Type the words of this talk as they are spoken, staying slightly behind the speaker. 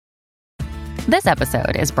This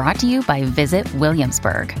episode is brought to you by Visit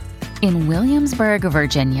Williamsburg. In Williamsburg,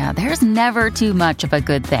 Virginia, there's never too much of a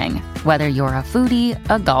good thing. Whether you're a foodie,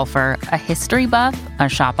 a golfer, a history buff, a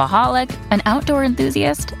shopaholic, an outdoor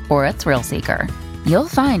enthusiast, or a thrill seeker, you'll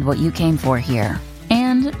find what you came for here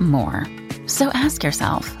and more. So ask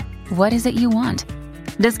yourself, what is it you want?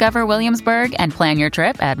 Discover Williamsburg and plan your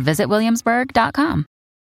trip at visitwilliamsburg.com.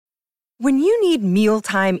 When you need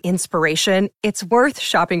mealtime inspiration, it's worth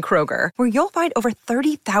shopping Kroger, where you'll find over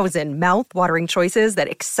 30,000 mouth-watering choices that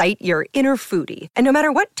excite your inner foodie. And no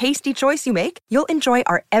matter what tasty choice you make, you'll enjoy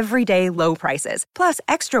our everyday low prices, plus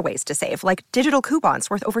extra ways to save, like digital coupons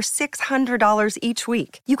worth over $600 each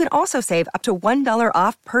week. You can also save up to $1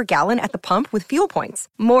 off per gallon at the pump with fuel points.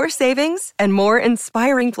 More savings and more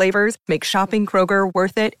inspiring flavors make shopping Kroger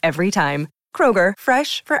worth it every time. Kroger,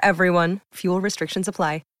 fresh for everyone. Fuel restrictions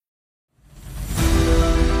apply.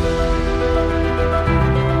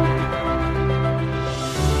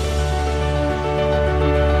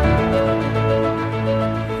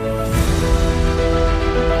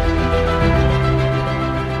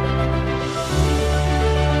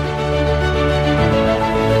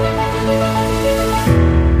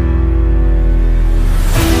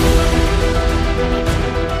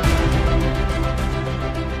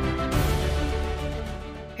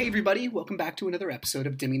 Hey everybody, welcome back to another episode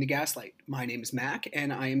of Dimming the Gaslight. My name is Mac,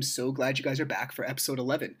 and I am so glad you guys are back for episode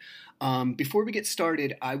 11. Before we get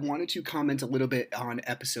started, I wanted to comment a little bit on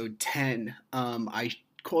episode 10. I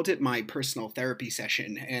called it my personal therapy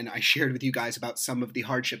session, and I shared with you guys about some of the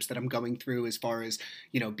hardships that I'm going through as far as,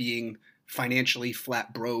 being financially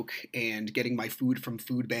flat broke and getting my food from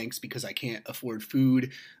food banks because I can't afford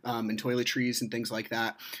food and toiletries and things like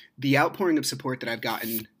that. The outpouring of support that I've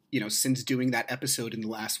gotten since doing that episode in the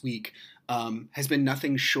last week, has been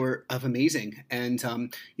nothing short of amazing. And,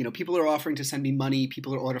 people are offering to send me money.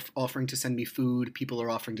 People are offering to send me food. People are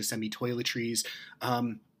offering to send me toiletries.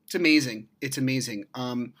 It's amazing. It's amazing.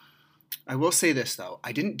 I will say this, though.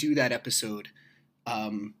 I didn't do that episode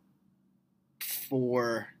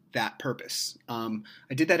for that purpose. I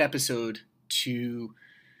did that episode to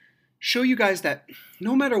show you guys that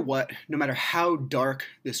no matter what, no matter how dark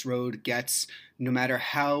this road gets, no matter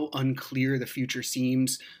how unclear the future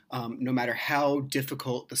seems, no matter how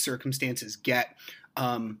difficult the circumstances get,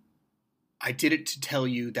 I did it to tell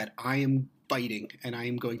you that I am fighting and I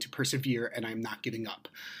am going to persevere and I'm not giving up.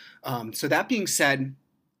 So that being said,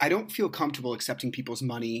 I don't feel comfortable accepting people's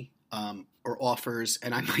money or offers,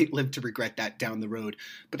 and I might live to regret that down the road.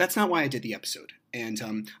 But that's not why I did the episode.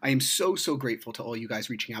 And I am so grateful to all you guys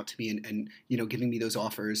reaching out to me and giving me those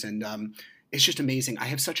offers. And it's just amazing. I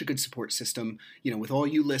have such a good support system, with all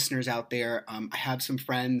you listeners out there. I have some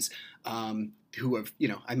friends who have,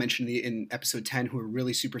 I mentioned in episode 10, who are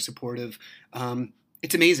really super supportive.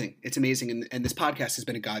 It's amazing. It's amazing. And this podcast has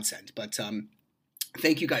been a godsend. But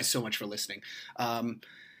thank you guys so much for listening.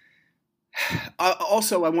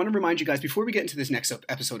 Also, I want to remind you guys before we get into this next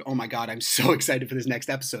episode, oh my God, I'm so excited for this next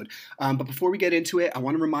episode. But before we get into it, I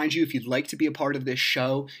want to remind you, if you'd like to be a part of this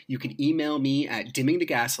show, you can email me at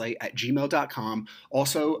dimmingthegaslight@gmail.com.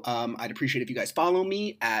 Also, I'd appreciate if you guys follow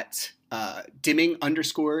me at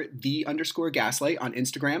dimming_the_gaslight on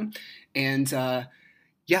Instagram. And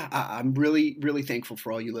I'm really thankful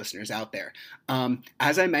for all you listeners out there.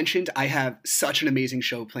 As I mentioned, I have such an amazing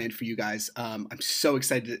show planned for you guys. I'm so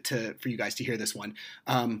excited for you guys to hear this one.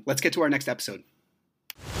 Let's get to our next episode.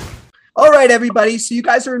 All right, everybody. So you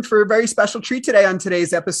guys are in for a very special treat today on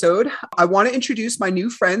today's episode. I want to introduce my new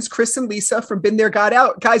friends, Chris and Lisa from Been There, Got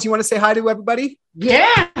Out. Guys, you want to say hi to everybody?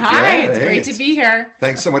 Yeah. Hi. It's great to be here.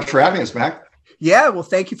 Thanks so much for having us, Mac. Yeah, well,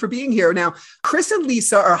 thank you for being here. Now, Chris and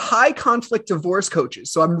Lisa are high conflict divorce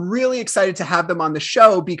coaches. So I'm really excited to have them on the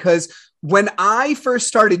show because when I first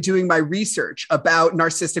started doing my research about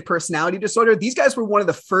narcissistic personality disorder, these guys were one of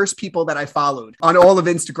the first people that I followed on all of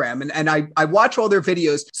Instagram. And I watch all their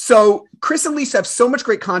videos. So Chris and Lisa have so much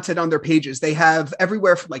great content on their pages. They have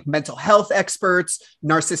everywhere from like mental health experts,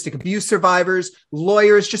 narcissistic abuse survivors,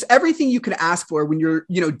 lawyers, just everything you can ask for when you're,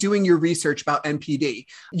 doing your research about NPD.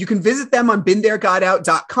 You can visit them on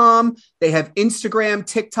BeenThereGotOut.com. They have Instagram,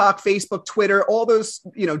 TikTok, Facebook, Twitter, all those,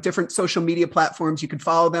 different social media platforms. You can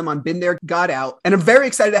follow them on Been There, Got Out. And I'm very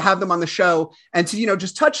excited to have them on the show and to,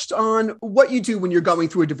 just touch on what you do when you're going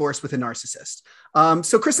through a divorce with a narcissist.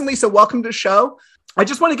 So Chris and Lisa, welcome to the show. I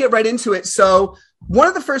just want to get right into it. So one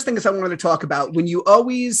of the first things I wanted to talk about, when you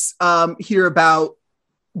always hear about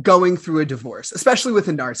going through a divorce, especially with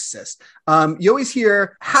a narcissist, you always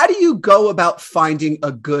hear, how do you go about finding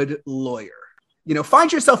a good lawyer?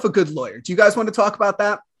 Find yourself a good lawyer. Do you guys want to talk about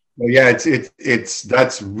that? Well, yeah,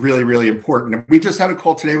 that's really, really important. We just had a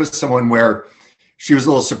call today with someone where she was a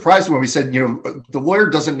little surprised when we said, the lawyer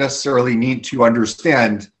doesn't necessarily need to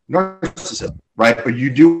understand narcissism, right? But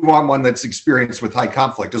you do want one that's experienced with high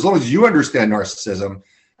conflict. As long as you understand narcissism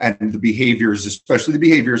and the behaviors, especially the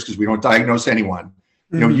behaviors, because we don't diagnose anyone,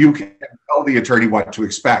 you can tell the attorney what to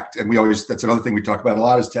expect. And that's another thing we talk about a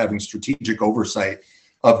lot, is having strategic oversight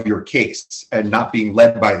of your case and not being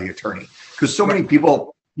led by the attorney. Because so many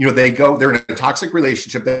people, they're in a toxic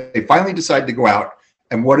relationship, they finally decide to go out,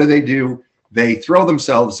 and what do? They throw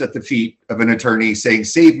themselves at the feet of an attorney saying,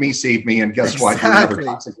 save me. And guess what? You're another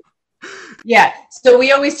toxic. Yeah. So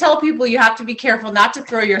we always tell people you have to be careful not to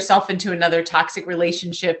throw yourself into another toxic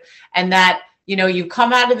relationship, and that, you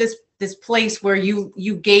come out of this place where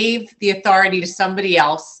you gave the authority to somebody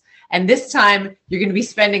else. And this time you're going to be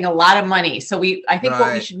spending a lot of money. So I think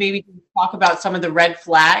what we should maybe talk about some of the red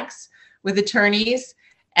flags with attorneys,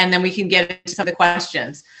 and then we can get into some of the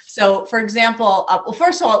questions. So, for example,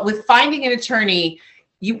 first of all, with finding an attorney,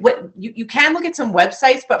 you can look at some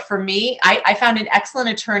websites, but for me, I found an excellent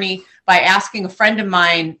attorney by asking a friend of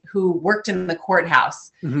mine who worked in the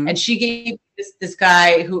courthouse, and she gave this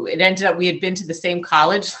guy who it ended up we had been to the same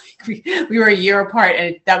college. We were a year apart,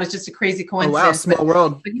 and that was just a crazy coincidence. Oh, wow, small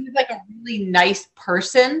world. But he was like a really nice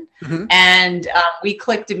person, and we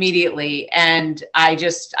clicked immediately. And I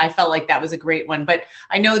felt like that was a great one. But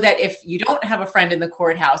I know that if you don't have a friend in the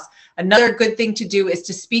courthouse, another good thing to do is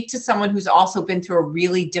to speak to someone who's also been through a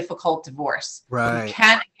really difficult divorce. Right. You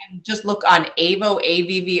can just look on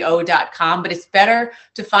avvo.com, but it's better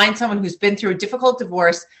to find someone who's been through a difficult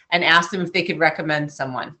divorce and ask them if they could recommend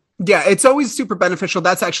someone. Yeah, it's always super beneficial.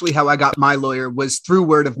 That's actually how I got my lawyer, was through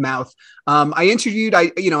word of mouth. I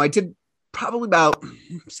did probably about,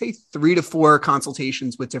 say, 3 to 4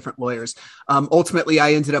 consultations with different lawyers. Ultimately,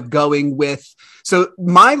 I ended up going with, so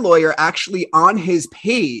my lawyer actually on his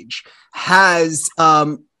page has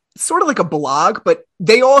sort of like a blog, but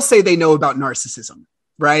they all say they know about narcissism.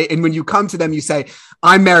 Right. And when you come to them, you say,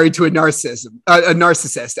 I'm married to a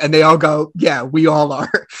narcissist. And they all go, yeah, we all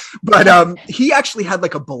are. But he actually had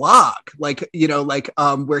like a blog,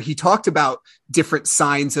 where he talked about different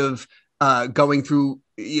signs of going through,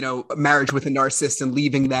 marriage with a narcissist and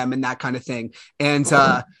leaving them and that kind of thing. And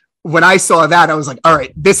when I saw that, I was like, all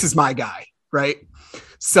right, this is my guy. Right.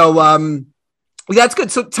 So that's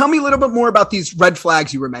good. So tell me a little bit more about these red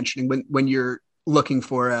flags you were mentioning when you're looking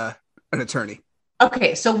for an attorney.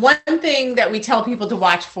 Okay, so one thing that we tell people to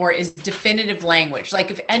watch for is definitive language.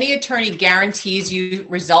 Like if any attorney guarantees you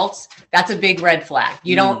results, that's a big red flag.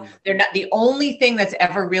 They're not, the only thing that's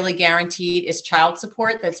ever really guaranteed is child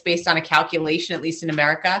support that's based on a calculation, at least in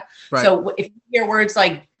America. Right. So if you hear words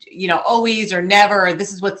like, always or never, or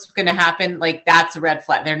this is what's going to happen, like that's a red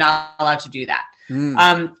flag. They're not allowed to do that.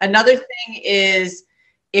 Another thing is,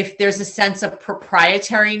 if there's a sense of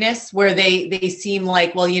proprietariness where they seem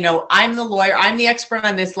like, well, I'm the lawyer, I'm the expert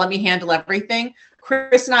on this, let me handle everything.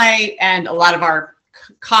 Chris and I and a lot of our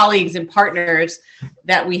colleagues and partners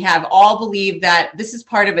that we have all believe that this is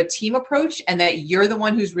part of a team approach and that you're the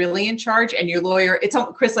one who's really in charge, and your lawyer,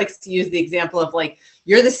 Chris likes to use the example of like,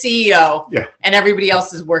 you're the CEO and everybody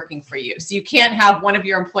else is working for you. So you can't have one of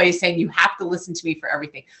your employees saying you have to listen to me for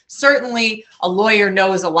everything. Certainly a lawyer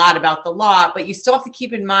knows a lot about the law, but you still have to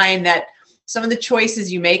keep in mind that some of the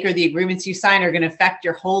choices you make or the agreements you sign are going to affect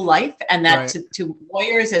your whole life. And that to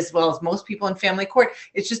lawyers, as well as most people in family court,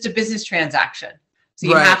 it's just a business transaction. So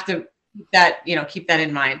you have to keep that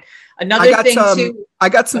in mind. Another thing too. I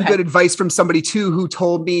got some good advice from somebody too, who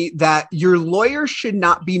told me that your lawyer should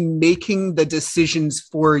not be making the decisions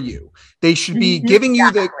for you. They should be giving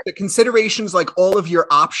you the considerations, like all of your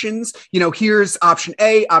options. Here's option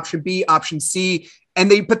A, option B, option C,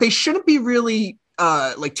 but they shouldn't be really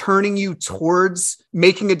like turning you towards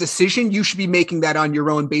making a decision. You should be making that on your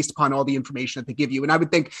own based upon all the information that they give you. And I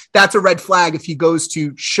would think that's a red flag if he goes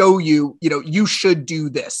to show you, you should do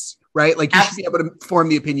this, right? Like you should be able to form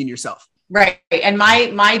the opinion yourself. Right. And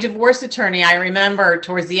my divorce attorney, I remember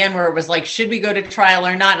towards the end where it was like, should we go to trial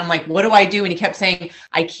or not? And I'm like, what do I do? And he kept saying,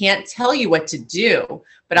 I can't tell you what to do,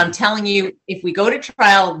 but I'm telling you, if we go to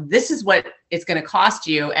trial, this is what it's going to cost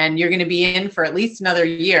you. And you're going to be in for at least another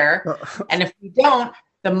year. And if we don't,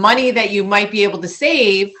 the money that you might be able to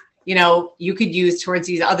save, you could use towards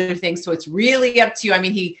these other things. So it's really up to you. I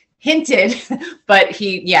mean, he hinted, but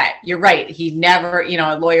you're right. He never,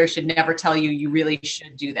 a lawyer should never tell you, you really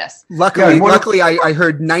should do this. Luckily, I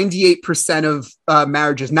heard 98% of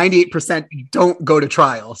marriages, 98% don't go to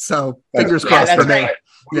trial. So fingers crossed for me. Right.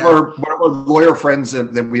 One of our lawyer friends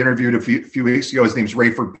that we interviewed a few weeks ago, his name's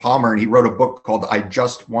Rayford Palmer, and he wrote a book called I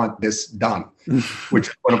Just Want This Done, which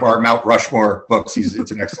is one of our Mount Rushmore books.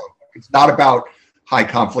 It's an excellent book. It's not about high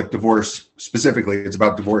conflict divorce specifically. It's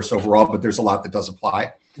about divorce overall, but there's a lot that does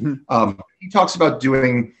apply. He talks about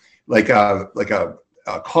doing like a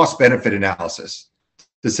cost benefit analysis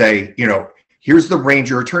to say, here's the range.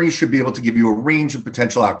 Your attorney should be able to give you a range of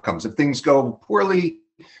potential outcomes. If things go poorly,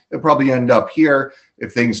 they'll probably end up here.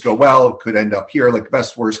 If things go well, it could end up here, like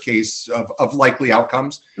best worst case of likely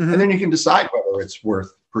outcomes. And then you can decide whether it's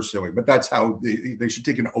worth pursuing. But that's how they should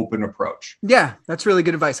take an open approach. Yeah, that's really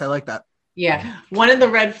good advice. I like that. Yeah. One of the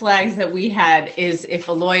red flags that we had is if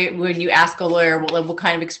a lawyer, when you ask a lawyer, what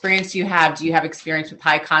kind of experience do you have? Do you have experience with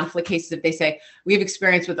high conflict cases? If they say, we have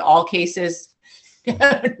experience with all cases.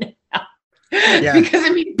 Yeah. Because I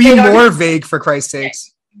mean, be more vague, for Christ's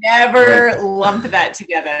sakes. Never lump that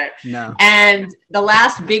together. No. And the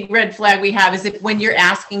last big red flag we have is if when you're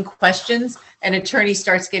asking questions, an attorney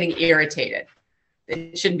starts getting irritated.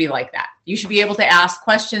 It shouldn't be like that. You should be able to ask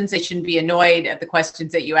questions. They shouldn't be annoyed at the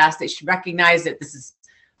questions that you ask. They should recognize that this is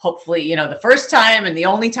hopefully, the first time and the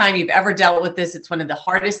only time you've ever dealt with this. It's one of the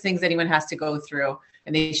hardest things anyone has to go through,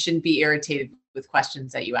 and they shouldn't be irritated with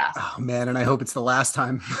questions that you ask. Oh man, and I hope it's the last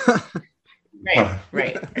time.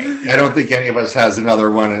 Right. I don't think any of us has another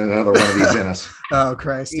one of these in us. Oh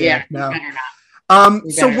Christ. Yeah. No. Not.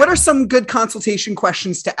 So what are some good consultation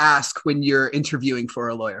questions to ask when you're interviewing for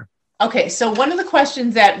a lawyer? Okay, so one of the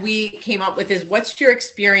questions that we came up with is, what's your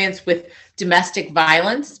experience with domestic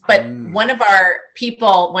violence? But one of our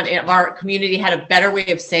community had a better way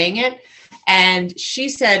of saying it. And she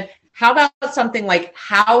said, how about something like,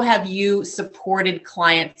 how have you supported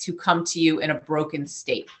clients who come to you in a broken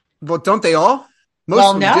state? Well, don't they all?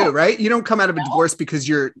 Most of them no. do, right? You don't come out of a divorce because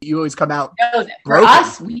you always come out for broken.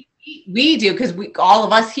 Us, we do, because all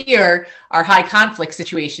of us here are high conflict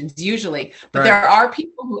situations usually, but there are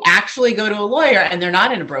people who actually go to a lawyer and they're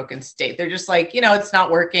not in a broken state. They're just like, it's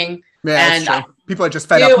not working. Yeah, and people are just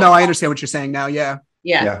fed up. No, I understand what you're saying now. Yeah.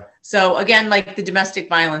 So again, like the domestic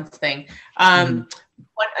violence thing.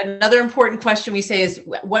 Another important question we say is,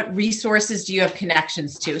 what resources do you have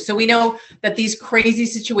connections to? So we know that these crazy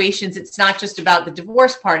situations, it's not just about the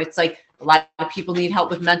divorce part. It's like a lot of people need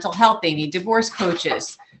help with mental health. They need divorce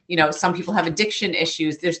coaches. Some people have addiction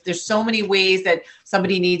issues. There's so many ways that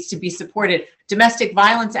somebody needs to be supported. Domestic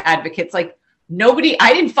violence advocates, like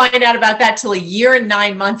I didn't find out about that till a year and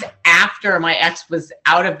 9 months after my ex was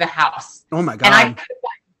out of the house. Oh my God. And I could have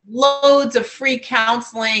gotten loads of free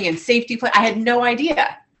counseling and safety plan. I had no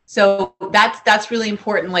idea. So that's really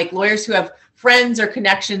important. Like lawyers who have friends or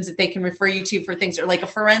connections that they can refer you to for things, or like a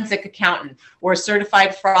forensic accountant or a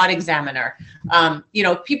certified fraud examiner.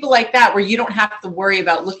 People like that, where you don't have to worry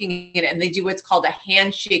about looking at it, and they do what's called a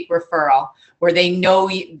handshake referral, where they know,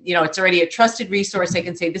 it's already a trusted resource. They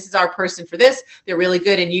can say, this is our person for this. They're really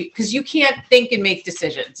good. And because you can't think and make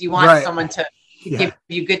decisions. You want someone to give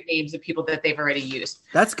you good names of people that they've already used.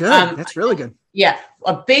 That's good. That's really good. Yeah.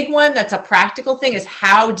 A big one that's a practical thing is,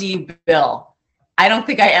 how do you bill? I don't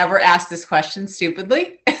think I ever asked this question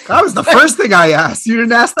stupidly. That was the first thing I asked. You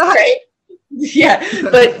didn't ask that? Right. Yeah.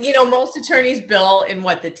 But, most attorneys bill in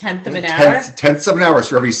the 10th of an hour? Tenths of an hour.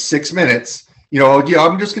 So every 6 minutes,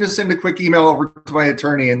 I'm just going to send a quick email over to my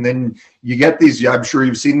attorney. And then you get these, I'm sure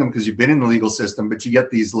you've seen them because you've been in the legal system, but you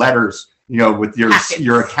get these letters, with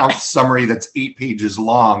your account summary that's 8 pages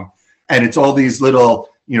long. And it's all these little,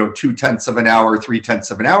 2/10 of an hour,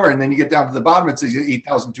 3/10 of an hour. And then you get down to the bottom, it says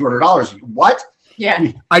 $8,200. What?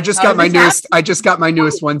 Yeah. I just got my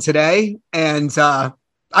newest one today. And I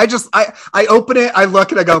open it, I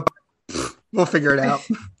look, and I go, we'll figure it out.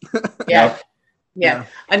 Yeah.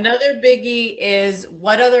 Another biggie is,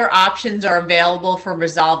 what other options are available for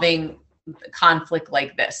resolving conflict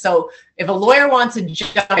like this? So if a lawyer wants to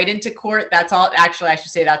jump right into court, that's all. Actually, I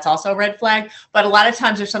should say that's also a red flag. But a lot of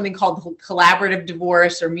times there's something called collaborative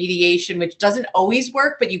divorce or mediation, which doesn't always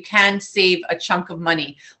work, but you can save a chunk of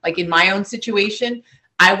money. Like in my own situation,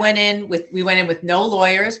 we went in with no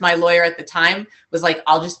lawyers. My lawyer at the time was like,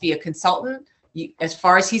 I'll just be a consultant. As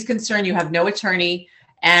far as he's concerned, you have no attorney.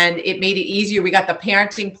 And it made it easier. We got the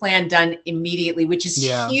parenting plan done immediately, which is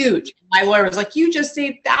huge. My lawyer was like, you just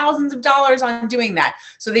saved thousands of dollars on doing that.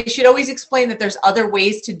 So they should always explain that there's other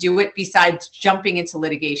ways to do it besides jumping into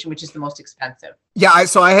litigation, which is the most expensive. Yeah.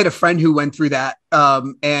 So I had a friend who went through that.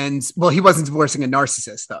 He wasn't divorcing a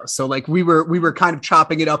narcissist though. So like we were kind of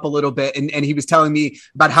chopping it up a little bit, and he was telling me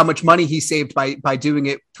about how much money he saved by doing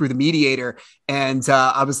it through the mediator. And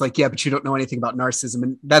I was like, yeah, but you don't know anything about narcissism,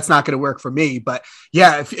 and that's not going to work for me. But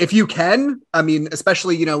yeah, if you can, I mean,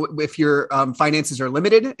 especially, if your finances are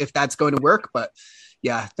limited, if that's going to work. But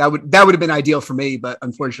yeah, that would have been ideal for me, but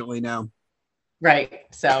unfortunately no. Right.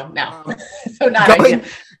 So no. So not ideal.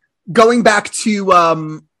 Going back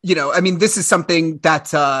to I mean, this is something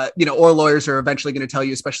that, all lawyers are eventually going to tell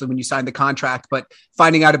you, especially when you sign the contract, but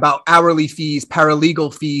finding out about hourly fees,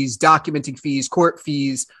 paralegal fees, documenting fees, court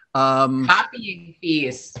fees, copying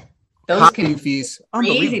fees. Those copying fees.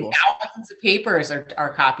 Crazy. Thousands of papers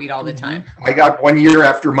are copied all the time. I got 1 year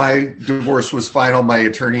after my divorce was final, my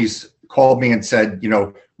attorneys called me and said,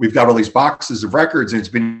 we've got all these boxes of records and it's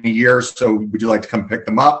been a year. So would you like to come pick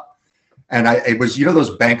them up? And it was,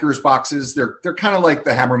 those bankers boxes, they're kind of like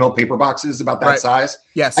the Hammer Mill paper boxes, about that size.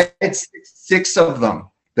 Yes. It's 6 of them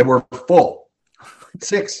that were full.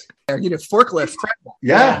 6. Forklift.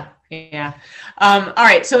 Yeah. All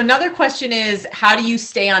right. So another question is, how do you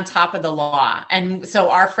stay on top of the law? And so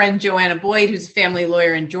our friend Joanna Boyd, who's a family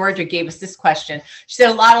lawyer in Georgia, gave us this question. She said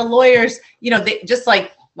a lot of lawyers, they just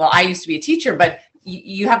like, well, I used to be a teacher, but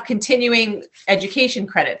you have continuing education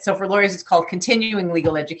credits. So for lawyers, it's called continuing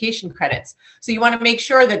legal education credits. So you want to make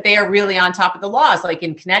sure that they are really on top of the laws. Like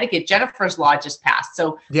in Connecticut, Jennifer's law just passed.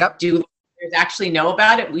 So do lawyers actually know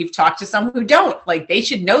about it? We've talked to some who don't. Like they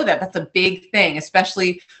should know that. That's a big thing,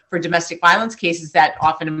 especially for domestic violence cases that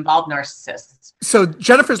often involve narcissists. So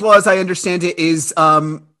Jennifer's law, as I understand it, is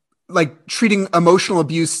like treating emotional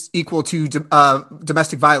abuse equal to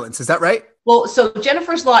domestic violence. Is that right? Well, so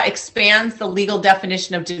Jennifer's law expands the legal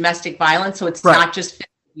definition of domestic violance. So it's not just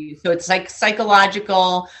physical abuse. So it's like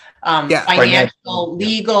psychological, financial,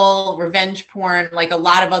 legal, revenge porn, like a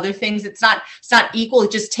lot of other things. It's not equal. It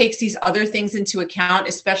just takes these other things into account,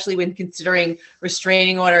 especially when considering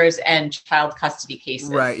restraining orders and child custody cases.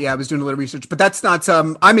 Right. Yeah. I was doing a little research, but that's not,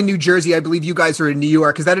 I'm in New Jersey. I believe you guys are in New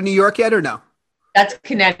York. Is that in New York yet or no? That's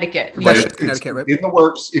Connecticut. Right. Connecticut, right? In the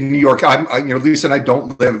works in New York. Lisa and I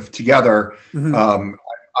don't live together. Mm-hmm.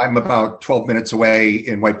 I'm about 12 minutes away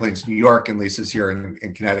in White Plains, New York, and Lisa's here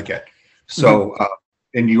in Connecticut. So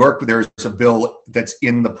in New York, there's a bill that's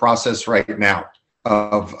in the process right now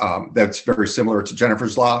of that's very similar to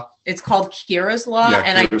Jennifer's law. It's called Kira's law,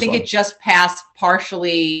 and I think it just passed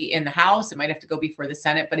partially in the House. It might have to go before the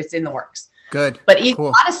Senate, but it's in the works. Good. But a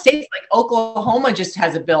lot of states like Oklahoma just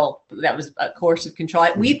has a bill that was coercive control.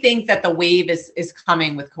 We think that the wave is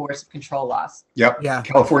coming with coercive control laws. Yep. Yeah.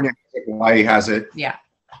 California, Hawaii has it. Yeah.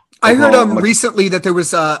 I heard recently that there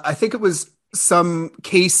was I think it was some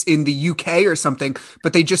case in the UK or something,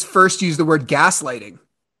 but they just first used the word gaslighting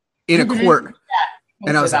in a court. Yeah.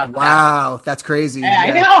 And I was like, wow, that's crazy. Yeah,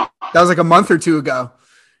 I know. That was like a month or two ago.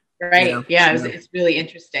 Right. Yeah. It's really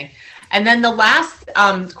interesting. And then the last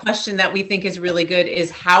question that we think is really good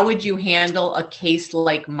is, how would you handle a case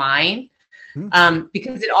like mine?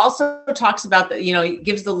 Because it also talks about it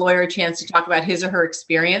gives the lawyer a chance to talk about his or her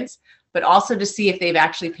experience, but also to see if they've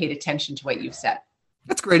actually paid attention to what you've said.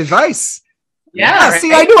 That's great advice. Yeah. Right?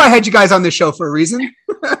 See, I knew I had you guys on this show for a reason.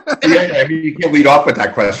 You can't lead off with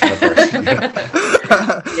that question, of course.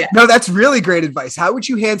 No, that's really great advice. How would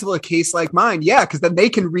you handle a case like mine? Yeah, because then they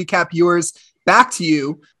can recap yours back to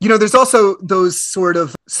you. There's also those sort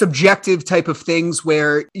of subjective type of things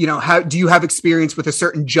where, how do you have experience with a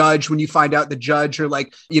certain judge when you find out the judge, or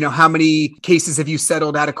like, how many cases have you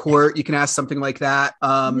settled out of court? You can ask something like that.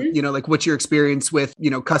 Like what's your experience with,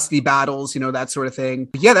 custody battles, that sort of thing.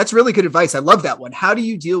 But yeah, that's really good advice. I love that one. How do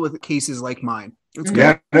you deal with cases like mine?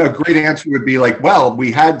 Yeah, a great answer would be like, well,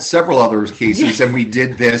 we had several other cases and we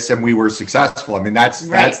did this and we were successful. I mean, that's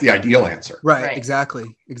the ideal answer. Right.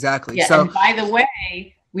 Exactly. Yeah, so, and by the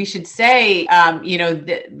way, we should say,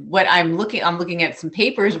 what I'm looking at some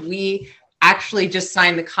papers. We actually just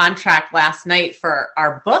signed the contract last night for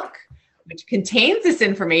our book, which contains this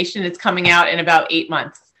information. It's coming out in about 8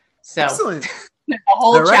 months. So excellent. A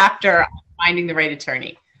whole chapter on finding the right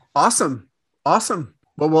attorney. Awesome. Well,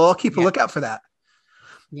 we'll all keep a lookout for that.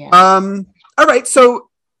 Yeah. All right. So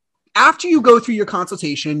after you go through your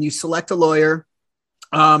consultation, you select a lawyer,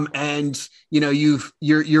 and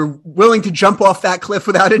you're willing to jump off that cliff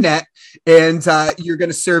without a net, and you're going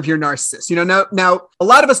to serve your narcissist. Now a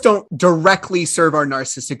lot of us don't directly serve our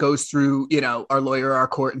narcissist. It goes through, our lawyer, our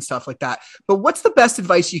court, and stuff like that. But what's the best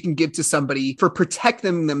advice you can give to somebody for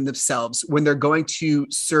protecting them themselves when they're going to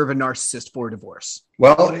serve a narcissist for divorce?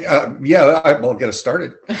 Well, we'll get us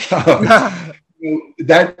started.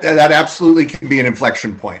 That absolutely can be an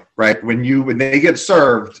inflection point, right? When they get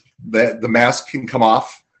served, the mask can come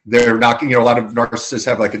off. They're not, a lot of narcissists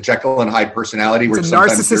have like a Jekyll and Hyde personality. It's a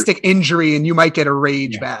narcissistic injury, and you might get a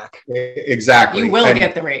rage back. Exactly. You will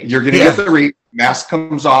get the rage. You're going to get the rage. Mask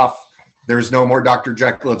comes off. There's no more Dr.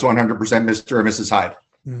 Jekyll. It's 100% Mr. or Mrs. Hyde,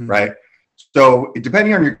 right? So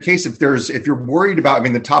depending on your case, if you're worried about,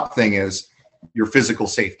 the top thing is your physical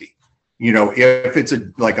safety. If it's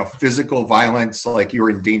a physical violence, like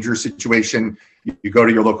you're in danger situation, you go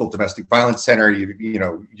to your local domestic violence center. You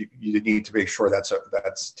need to make sure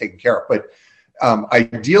that's taken care of. But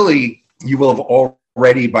ideally, you will have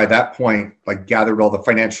already by that point like gathered all the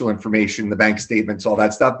financial information, the bank statements, all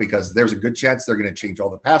that stuff, because there's a good chance they're going to change all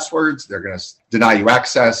the passwords. They're going to deny you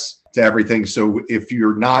access to everything. So if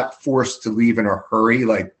you're not forced to leave in a hurry,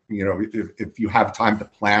 like, if you have time to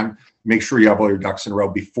plan, make sure you have all your ducks in a row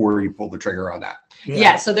before you pull the trigger on that.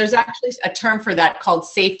 Yeah. So there's actually a term for that called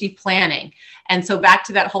safety planning. And so back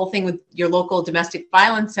to that whole thing with your local domestic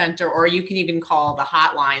violence center, or you can even call the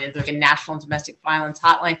hotline, it's like a national domestic violence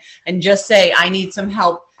hotline, and just say, I need some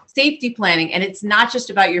help safety planning. And it's not just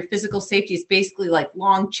about your physical safety. It's basically like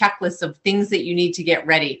long checklists of things that you need to get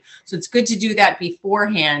ready. So it's good to do that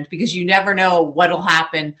beforehand, because you never know what'll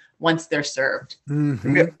happen once they're served.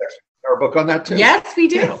 Mm-hmm. We have our book on that too. Yes, we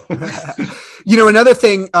do. Another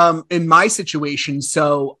thing in my situation,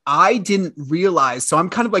 so I didn't realize, so I'm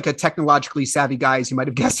kind of like a technologically savvy guy, as you might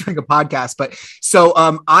have guessed during a podcast, but so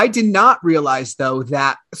I did not realize though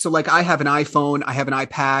that, so like I have an iPhone, I have an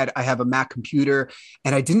iPad, I have a Mac computer,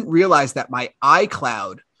 and I didn't realize that my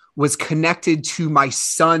iCloud was connected to my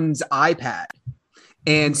son's iPad.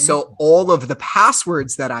 And so all of the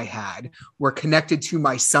passwords that I had were connected to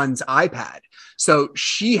my son's iPad. So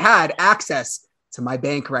she had access to my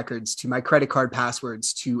bank records, to my credit card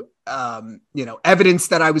passwords, to, evidence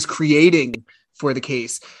that I was creating for the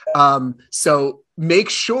case. So make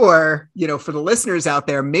sure, for the listeners out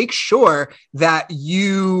there, make sure that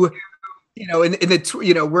we're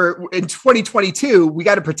in 2022, we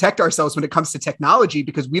got to protect ourselves when it comes to technology,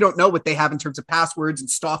 because we don't know what they have in terms of passwords and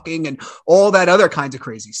stalking and all that other kinds of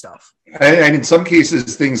crazy stuff. And in some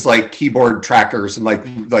cases, things like keyboard trackers and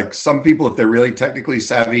like some people, if they're really technically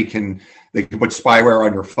savvy, they can put spyware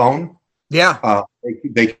on your phone. Yeah.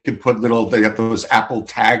 They can put they have those Apple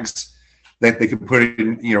tags that they can put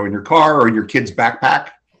in your car or in your kid's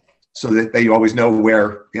backpack, so that they always know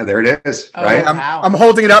where, there it is. Oh, right. Wow. I'm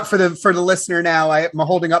holding it up for the listener now. I'm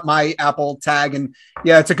holding up my Apple tag, and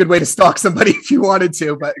yeah, it's a good way to stalk somebody if you wanted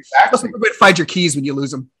to, but it's also a good way to find your keys when you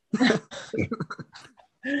lose them.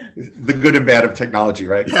 The good and bad of technology,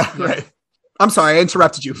 right? Yeah, right. I'm sorry, I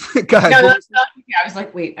interrupted you. Go ahead. No, that's not, I was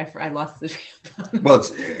like, wait, I lost the.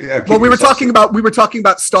 Well, we were talking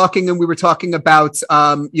about stalking, and we were talking about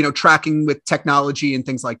tracking with technology and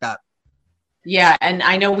things like that. Yeah. And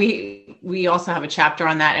I know we also have a chapter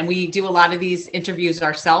on that, and we do a lot of these interviews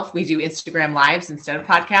ourselves. We do Instagram lives instead of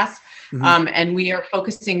podcasts. Mm-hmm. And we are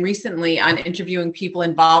focusing recently on interviewing people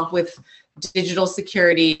involved with digital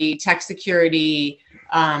security, tech security,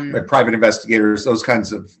 like private investigators, those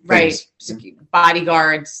kinds of things. Right.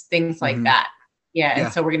 Bodyguards, things like that. Yeah.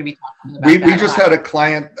 And so we're going to be talking about that. We just had a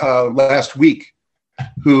client last week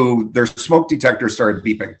who their smoke detector started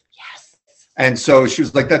beeping. And so she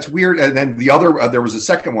was like, that's weird. And then there was a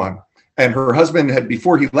second one, and her husband had,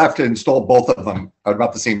 before he left, had installed both of them at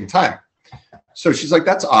about the same time. So she's like,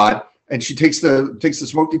 that's odd. And she takes the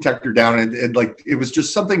smoke detector down, and like, it was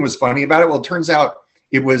just something was funny about it. Well, it turns out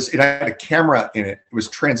it had a camera in it. It was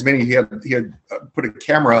transmitting. He had put a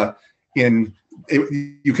camera in.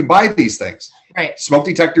 You can buy these things, right? Smoke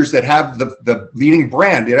detectors that have the leading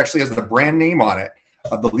brand. It actually has the brand name on it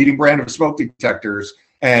of the leading brand of smoke detectors.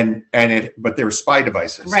 But they're spy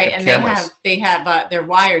devices, right? And cameras. They're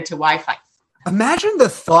wired to Wi-Fi. Imagine the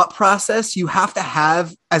thought process you have to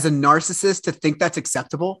have as a narcissist to think that's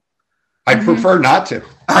acceptable. I prefer not to.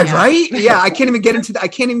 Right? Yeah, I can't even get into that. I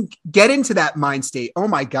can't even get into that mind state. Oh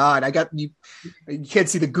my God, you can't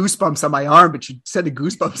see the goosebumps on my arm, but you said the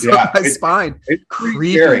goosebumps on my spine. It's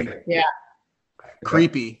creepy. Scary. Yeah.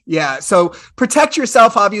 Creepy. Yeah. So protect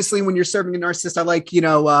yourself, obviously, when you're serving a narcissist. I like,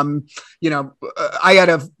 I had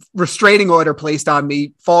a restraining order placed on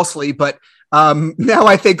me falsely, but now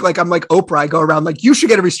I think like I'm like Oprah. I go around like, you should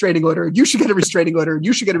get a restraining order. You should get a restraining order.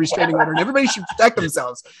 You should get a restraining order. And everybody should protect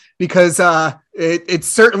themselves, because it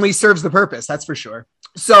certainly serves the purpose. That's for sure.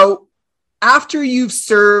 So after you've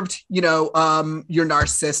served, your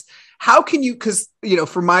narcissist, how can you, because,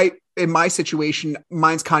 in my situation,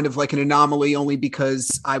 mine's kind of like an anomaly only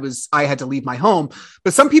because I had to leave my home,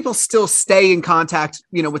 but some people still stay in contact,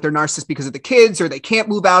 with their narcissist because of the kids, or they can't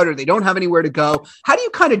move out, or they don't have anywhere to go. How do you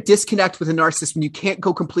kind of disconnect with a narcissist when you can't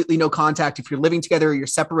go completely no contact if you're living together or you're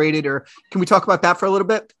separated? Or can we talk about that for a little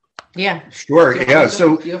bit? Yeah, sure. Yeah.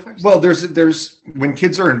 So, well, there's when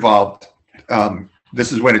kids are involved,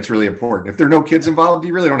 this is when it's really important. If there are no kids involved,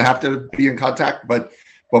 you really don't have to be in contact, but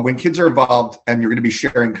when kids are involved and you're going to be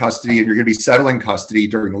sharing custody and you're going to be settling custody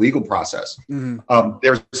during the legal process,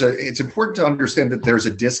 it's important to understand that there's a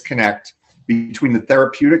disconnect between the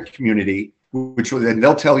therapeutic community, and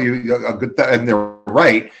they'll tell you a good and they're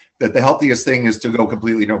right, that the healthiest thing is to go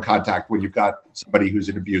completely no contact when you've got somebody who's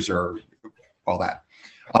an abuser, all that.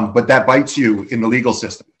 But that bites you in the legal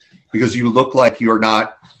system because you look like you're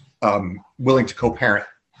not willing to co-parent.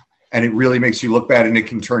 And it really makes you look bad, and it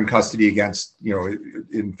can turn custody against,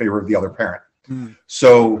 in favor of the other parent.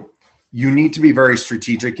 So you need to be very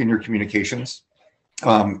strategic in your communications.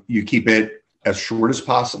 You keep it as short as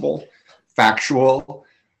possible, factual,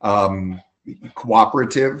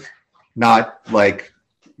 cooperative, not like,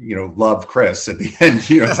 love Chris at the end. It's not,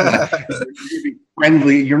 you're going to be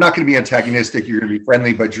friendly. You're not going to be antagonistic. You're going to be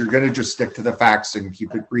friendly, but you're going to just stick to the facts and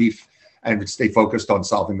keep it brief and stay focused on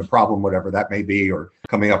solving the problem, whatever that may be, or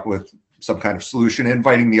coming up with some kind of solution,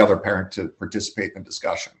 inviting the other parent to participate in the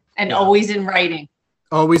discussion. And always in writing.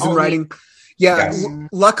 Always in writing. Yeah. Yes.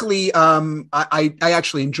 Luckily, I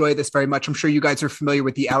actually enjoy this very much. I'm sure you guys are familiar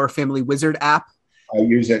with the Our Family Wizard app. I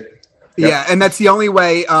use it. Yep. Yeah, and that's the only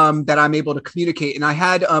way that I'm able to communicate. And I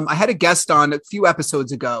had a guest on a few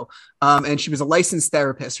episodes ago, and she was a licensed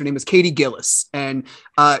therapist. Her name was Katie Gillis, and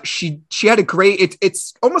she had a great.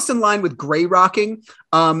 It's almost in line with gray rocking,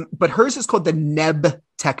 but hers is called the NEB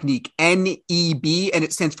technique, NEB, and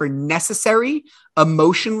it stands for necessary,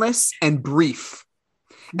 emotionless, and brief.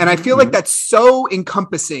 And I feel like that's so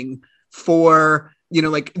encompassing for.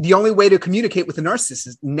 Like the only way to communicate with a narcissist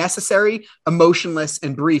is necessary, emotionless,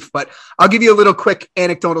 and brief. But I'll give you a little quick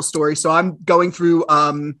anecdotal story. So I'm going through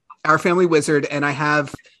Our Family Wizard, and I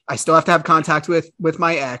still have to have contact with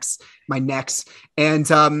my next. And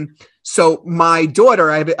so my daughter,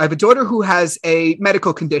 I have a daughter who has a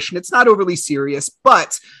medical condition. It's not overly serious,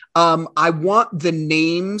 but I want the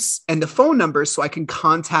names and the phone numbers so I can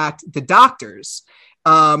contact the doctors.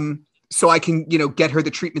 So I can, get her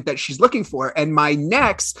the treatment that she's looking for. And my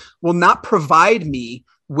next will not provide me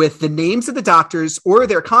with the names of the doctors or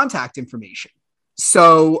their contact information.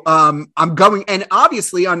 So I'm going, and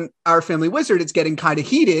obviously on Our Family Wizard, it's getting kind of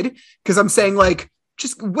heated because I'm saying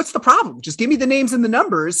just what's the problem? Just give me the names and the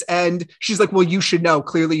numbers. And she's like, well, you should know.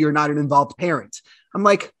 Clearly you're not an involved parent. I'm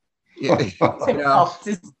like,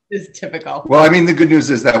 This is typical. Well, I mean, the good news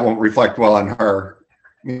is that won't reflect well on her,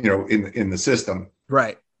 in the system.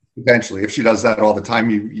 Right. Eventually, if she does that all the time,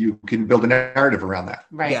 you can build a narrative around that.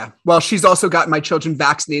 Right. Yeah. Well, she's also gotten my children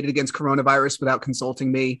vaccinated against coronavirus without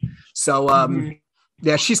consulting me. So,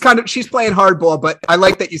 yeah, she's playing hardball, but I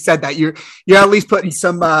like that you said that. You're at least putting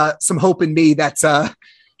some hope in me that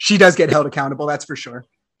she does get held accountable. That's for sure.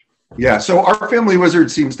 Yeah. So Our Family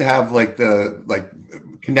Wizard seems to have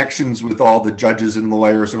connections with all the judges and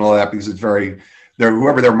lawyers and all that because it's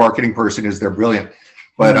whoever their marketing person is, they're brilliant.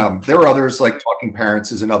 But there are others, like Talking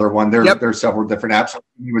Parents is another one. There are several different apps.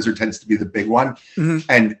 Family Wizard tends to be the big one.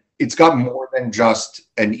 And it's got more than just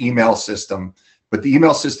an email system. But the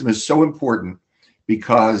email system is so important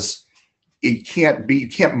because you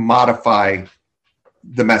can't modify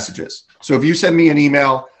the messages. So if you send me an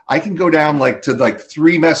email, I can go down to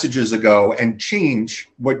 3 messages ago and change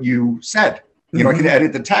what you said. I can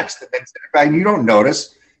edit the text and you don't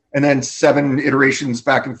notice. And then 7 iterations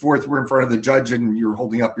back and forth, we're in front of the judge and you're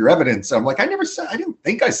holding up your evidence. I'm like, I didn't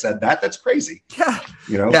think I said that. That's crazy. Yeah.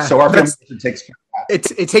 So Our Family Wizard takes care of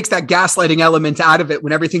that. It takes that gaslighting element out of it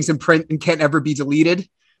when everything's in print and can't ever be deleted,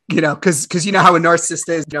 because how a narcissist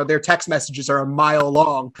is, their text messages are a mile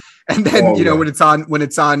long. And then, when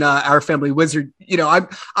it's on Our Family Wizard,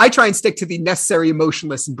 I try and stick to the necessary,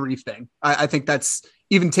 emotionless, and brief thing. I think that's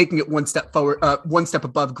even taking it one step forward, one step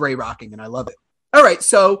above gray rocking. And I love it. All right,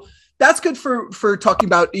 so that's good for talking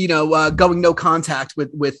about going no contact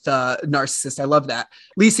with narcissists. I love that.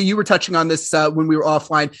 Lisa, you were touching on this when we were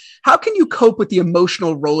offline. How can you cope with the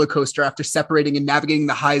emotional roller coaster after separating and navigating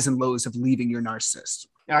the highs and lows of leaving your narcissist?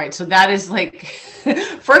 All right, so that is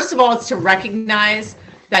first of all, it's to recognize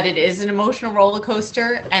that it is an emotional roller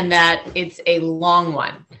coaster and that it's a long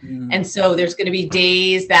one. And so there's going to be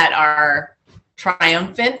days that are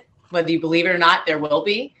triumphant, whether you believe it or not. There will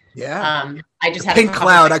be. Yeah. I just had pink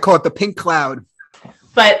cloud. I call it the pink cloud.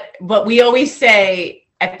 But what we always say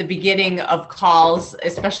at the beginning of calls,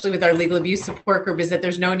 especially with our legal abuse support group, is that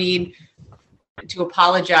there's no need to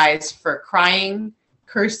apologize for crying,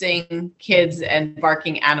 cursing kids, and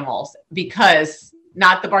barking animals, because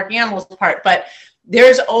not the barking animals part, but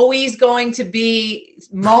there's always going to be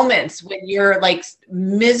moments when you're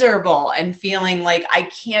miserable and feeling like I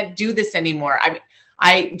can't do this anymore.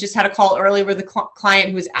 I just had a call earlier with a client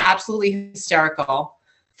who was absolutely hysterical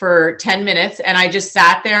for 10 minutes. And I just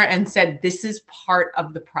sat there and said, this is part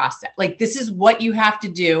of the process. This is what you have to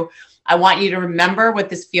do. I want you to remember what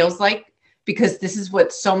this feels like, because this is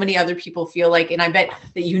what so many other people feel like. And I bet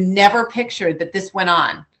that you never pictured that this went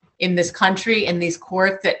on in this country, in these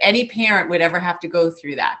courts, that any parent would ever have to go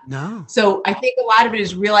through that. No. So I think a lot of it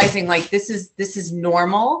is realizing like this is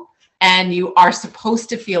normal and you are supposed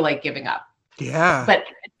to feel like giving up. Yeah. But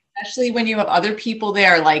especially when you have other people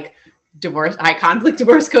there, like high conflict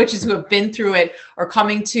divorce coaches who have been through it, or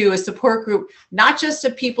coming to a support group, not just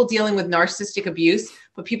of people dealing with narcissistic abuse,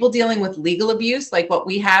 but people dealing with legal abuse, like what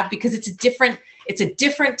we have, because it's a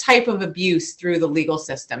different type of abuse through the legal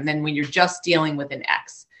system than when you're just dealing with an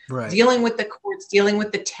ex. Right. Dealing with the courts, dealing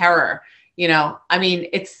with the terror, I mean,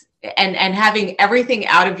 it's, and having everything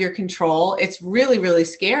out of your control, it's really, really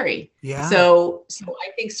scary. Yeah. So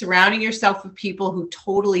I think surrounding yourself with people who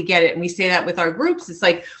totally get it. And we say that with our groups, it's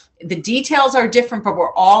like the details are different, but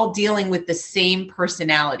we're all dealing with the same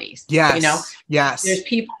personalities. Yes. Yes. There's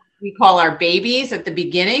people we call our babies at the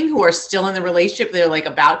beginning who are still in the relationship. They're like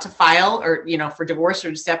about to file or, for divorce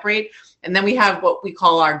or to separate. And then we have what we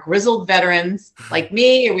call our grizzled veterans like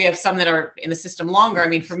me, or we have some that are in the system longer. I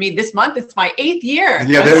mean, for me this month, it's my 8th year.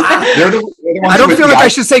 Yeah, they're the ones I don't feel like I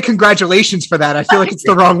should say congratulations for that. I feel like it's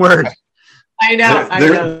the wrong word. I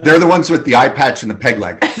know. They're the ones with the eye patch and the peg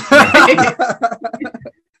leg.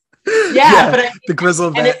 Yeah, but the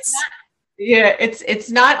grizzled vets.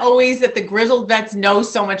 It's not always that the grizzled vets know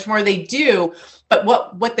so much more. They do, but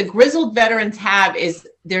what the grizzled veterans have is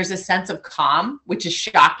there's a sense of calm, which is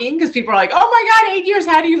shocking because people are like, "Oh my God, 8 years?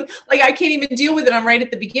 How do you like? I can't even deal with it. I'm right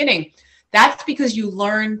at the beginning." That's because you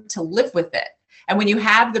learn to live with it, and when you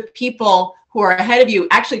have the people who are ahead of you,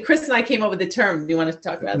 actually, Chris and I came up with the term. Do you want to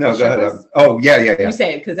talk about? No, go ahead. Oh, yeah. You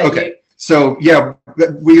say it because okay. So yeah,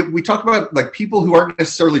 we talk about like people who aren't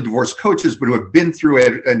necessarily divorce coaches, but who have been through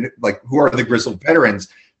it and like who are the grizzled veterans.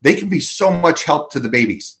 They can be so much help to the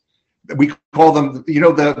babies. We call them,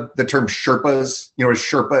 the term Sherpas. You know what a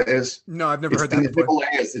Sherpa is? No, I've never heard that before. before.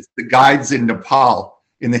 Himalayas. It's the guides in Nepal,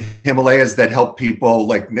 in the Himalayas, that help people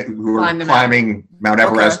like who are climbing Mount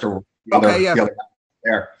Everest or the other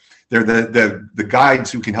there. They're the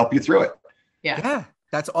guides who can help you through it. Yeah,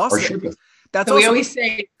 that's awesome. So we always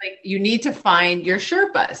say, like, you need to find your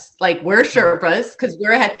Sherpas. Like, we're Sherpas because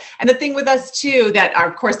we're ahead. And the thing with us too, that are,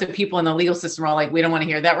 of course, the people in the legal system are like, we don't want to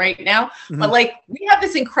hear that right now. Mm-hmm. But like, we have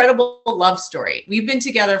this incredible love story. We've been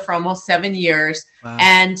together for almost 7 years. Wow.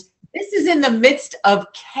 And this is in the midst of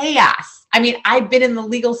chaos. I mean, I've been in the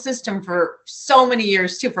legal system for so many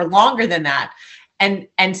years too, for longer than that.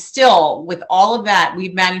 And still, with all of that,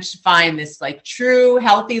 we've managed to find this like true,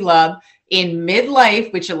 healthy love in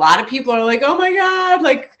midlife, which a lot of people are like, oh my God,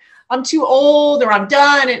 like I'm too old or I'm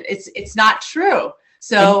done. And it's not true.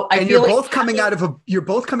 So I feel you're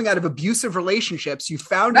both coming out of abusive relationships. You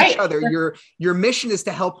found each other. Your mission is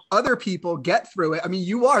to help other people get through it. I mean,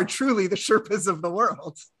 you are truly the Sherpas of the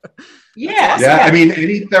world. Yeah. Awesome. Yeah. I mean,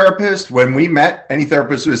 when we met, any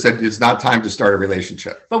therapist would have said it's not time to start a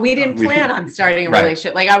relationship. But we didn't plan on starting a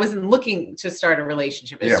relationship. Like I wasn't looking to start a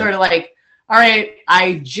relationship. It's sort of like, all right,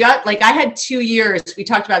 I had 2 years. We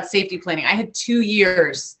talked about safety planning. I had 2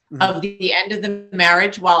 years of the end of the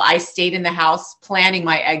marriage while I stayed in the house planning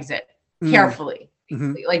my exit carefully,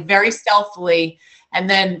 like very stealthily, and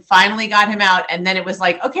then finally got him out. And then it was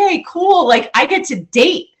like, okay, cool. Like I get to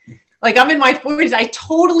date. Like I'm in my 40s. I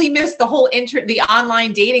totally missed the whole the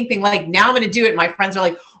online dating thing. Like now I'm going to do it. My friends are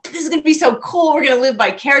like, this is going to be so cool. We're going to live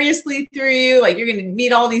vicarously through you. Like you're going to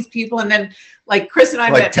meet all these people. And then like Chris and I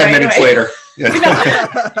met 10 minutes later.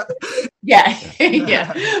 Yeah.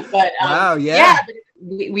 But wow,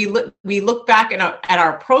 but we look back at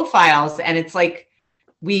our profiles, and it's like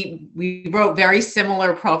we wrote very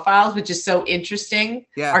similar profiles, which is so interesting.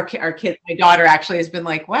 Yeah. Our kid, my daughter actually has been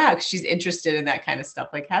like, wow, she's interested in that kind of stuff.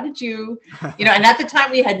 Like, how did you and at the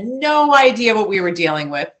time we had no idea what we were dealing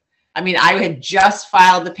with. I mean, I had just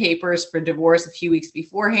filed the papers for divorce a few weeks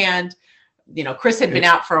beforehand. Chris had been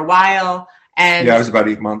out for a while. And it was about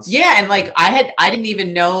 8 months. Yeah. And like, I didn't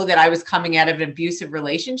even know that I was coming out of an abusive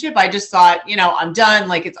relationship. I just thought, I'm done.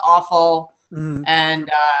 Like it's awful. Mm-hmm.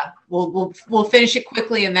 And we'll finish it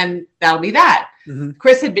quickly. And then that'll be that. Mm-hmm.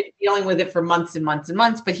 Chris had been dealing with it for months and months and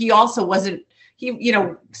months, but he also wasn't, he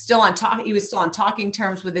was still on talking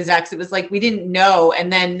terms with his ex. It was like, we didn't know.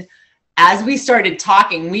 And then as we started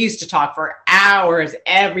talking, we used to talk for hours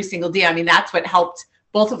every single day. I mean, that's what helped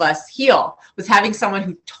both of us heal, was having someone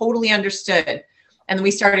who totally understood. And then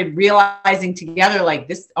we started realizing together, like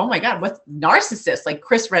this, oh my God, what's narcissist? Like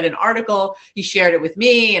Chris read an article, he shared it with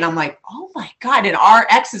me, and I'm like, oh my God. And our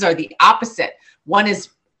exes are the opposite. One is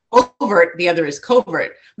overt, the other is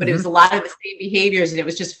covert, but it was a lot of the same behaviors, and it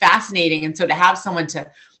was just fascinating. And so to have someone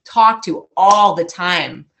to talk to all the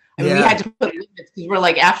time I mean, we had to put limits because we're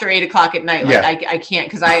like after 8 o'clock at night. Like I can't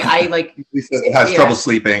because I like Lisa has trouble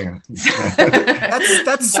sleeping.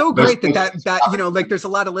 That's so great that you know, like there's a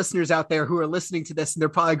lot of listeners out there who are listening to this and they're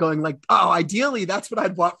probably going like, oh, ideally that's what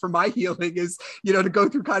I'd want for my healing is, you know, to go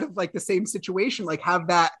through kind of like the same situation, like have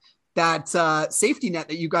that safety net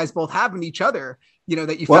that you guys both have in each other, you know,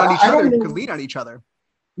 that you found each other and could lean on each other.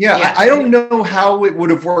 Yeah, I don't know how it would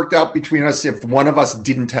have worked out between us if one of us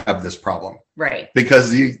didn't have this problem. Right. Because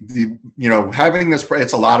the you know, having this,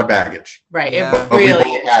 it's a lot of baggage. Right. Yeah. It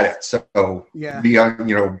really we had it. So you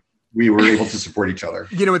know, we were able to support each other.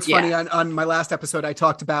 You know, it's funny on my last episode, I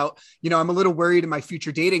talked about, you know, I'm a little worried in my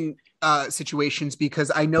future dating situations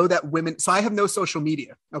because I know that women, so I have no social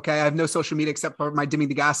media. Okay. I have no social media except for my Dimming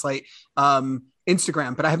the Gaslight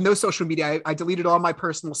Instagram, but I have no social media. I deleted all my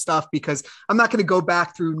personal stuff because I'm not going to go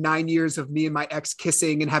back through 9 years of me and my ex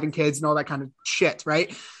kissing and having kids and all that kind of shit.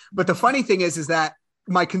 Right. But the funny thing is that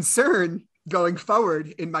my concern going forward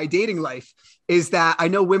in my dating life is that I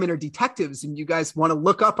know women are detectives and you guys want to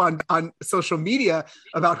look up on social media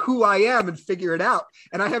about who I am and figure it out.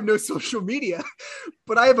 And I have no social media,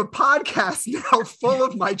 but I have a podcast now full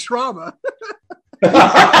of my trauma. And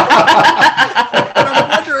I'm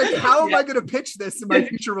wondering, how am I going to pitch this in my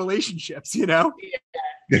future relationships, you know?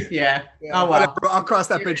 Yeah. Oh, wow. Whatever. I'll cross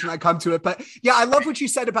that bridge when I come to it. But yeah, I love what you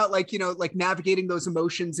said about like, you know, like navigating those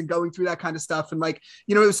emotions and going through that kind of stuff. And like,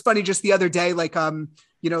 you know, it was funny just the other day, like,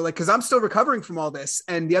 you know, like, cause I'm still recovering from all this.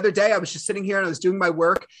 And the other day I was just sitting here and I was doing my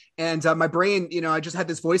work and my brain, you know, I just had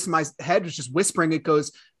this voice in my head was just whispering. It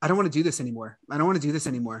goes, I don't want to do this anymore. I don't want to do this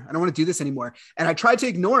anymore. I don't want to do this anymore. And I tried to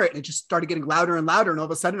ignore it and it just started getting louder and louder. And all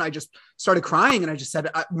of a sudden I just started crying and I just said,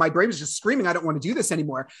 my brain was just screaming, I don't want to do this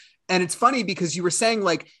anymore. And it's funny because you were saying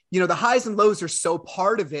like, you know, the highs and lows are so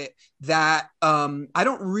part of it that I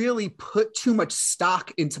don't really put too much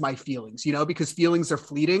stock into my feelings, you know, because feelings are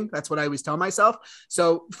fleeting. That's what I always tell myself.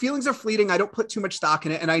 So feelings are fleeting. I don't put too much stock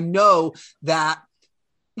in it. And I know that,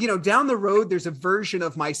 you know, down the road, there's a version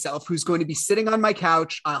of myself who's going to be sitting on my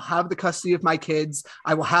couch. I'll have the custody of my kids.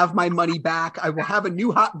 I will have my money back. I will have a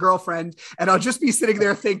new hot girlfriend. And I'll just be sitting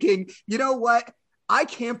there thinking, you know what? I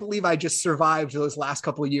can't believe I just survived those last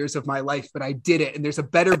couple of years of my life, but I did it. And there's a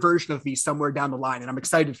better version of me somewhere down the line. And I'm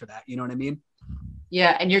excited for that. You know what I mean?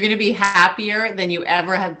 Yeah. And you're going to be happier than you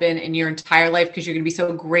ever have been in your entire life because you're going to be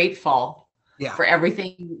so grateful for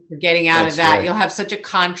everything you're getting out of that. Right. You'll have such a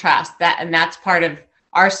contrast and that's part of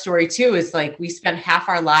our story too, is like, we spent half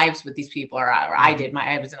our lives with these people or I did,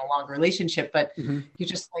 I was in a longer relationship, but you're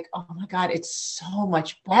just like, oh my God, it's so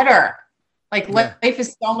much better. Like life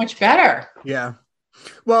is so much better. Yeah.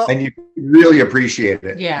 Well, and you really appreciate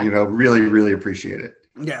it. Yeah. You know, really, really appreciate it.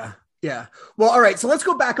 Yeah. Yeah. Well, all right. So let's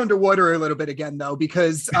go back underwater a little bit again, though,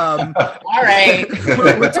 because all right,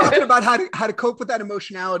 we're talking about how to cope with that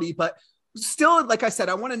emotionality, but still, like I said,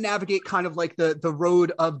 I want to navigate kind of like the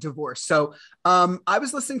road of divorce. So I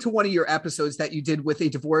was listening to one of your episodes that you did with a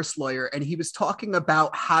divorce lawyer, and he was talking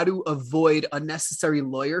about how to avoid unnecessary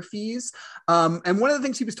lawyer fees. And one of the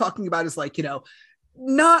things he was talking about is like, you know,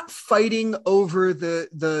 not fighting over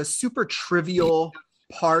the super trivial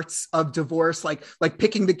parts of divorce, like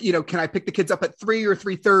picking the, you know, can I pick the kids up at 3 or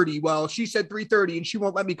 3:30? Well, she said 3:30 and she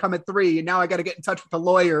won't let me come at 3. And now I got to get in touch with the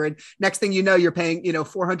lawyer. And next thing you know, you're paying, you know,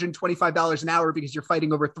 $425 an hour because you're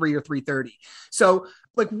fighting over 3 or 3:30. So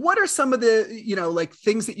like, what are some of the, you know, like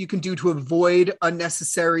things that you can do to avoid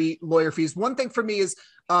unnecessary lawyer fees? One thing for me is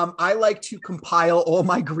I like to compile all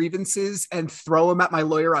my grievances and throw them at my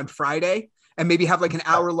lawyer on Friday and maybe have like an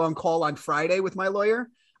hour-long call on Friday with my lawyer.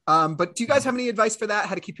 But do you guys have any advice for that?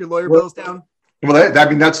 How to keep your lawyer bills down? Well, I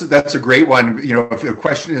mean, that's a great one. You know, if a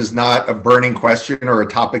question is not a burning question or a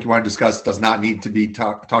topic you want to discuss, does not need to be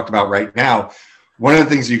talked about right now. One of the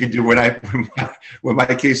things you can do when my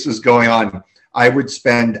case was going on, I would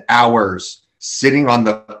spend hours sitting on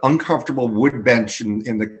the uncomfortable wood bench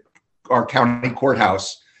in our county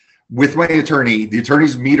courthouse with my attorney. The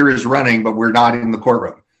attorney's meter is running, but we're not in the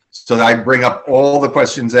courtroom. So I bring up all the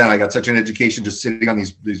questions in. I got such an education just sitting on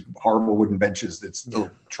these horrible wooden benches that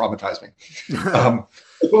still traumatize me.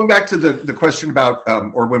 Going back to the question about,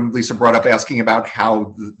 or when Lisa brought up asking about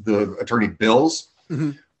how the attorney bills,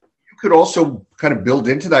 you could also kind of build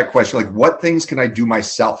into that question, like what things can I do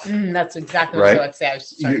myself? That's exactly what I would say.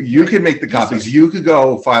 You can make the copies. You could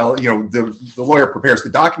go file, you know, the lawyer prepares the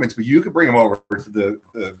documents, but you could bring them over to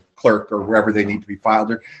the clerk or wherever they need to be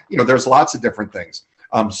filed. Or, you know, there's lots of different things.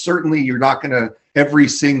 Certainly, you're not going to, every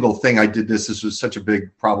single thing I did this was such a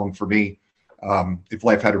big problem for me. If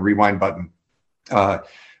life had a rewind button.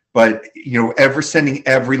 But, you know, sending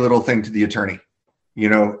every little thing to the attorney, you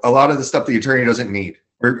know, a lot of the stuff the attorney doesn't need,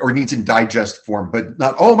 or needs in digest form, but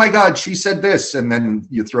not, oh my God, she said this, and then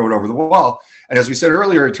you throw it over the wall. And as we said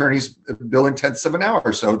earlier, attorneys bill in tenths of an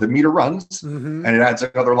hour. So the meter runs and it adds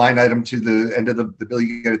another line item to the end of the bill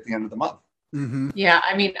you get at the end of the month. Yeah,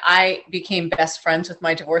 I mean, I became best friends with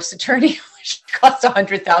my divorce attorney, which cost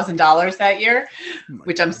 $100,000 that year,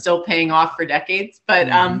 which I'm still paying off for decades. But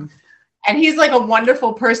and he's like a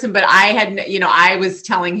wonderful person, but I had, I was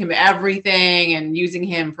telling him everything and using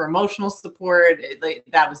him for emotional support.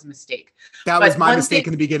 That was a mistake. That was my mistake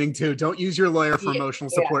in the beginning too. Don't use your lawyer for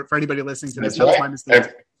emotional support. For anybody listening to this, that was my mistake.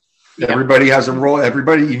 Everybody has a role.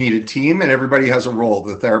 You need a team, and everybody has a role.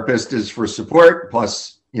 The therapist is for support,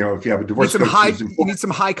 plus, if you have a divorce coach, you need some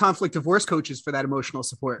high conflict divorce coaches for that emotional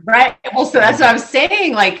support. Right. Well, so that's what I was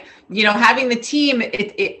saying. Like, having the team,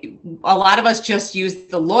 a lot of us just use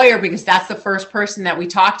the lawyer because that's the first person that we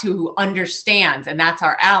talk to who understands, and that's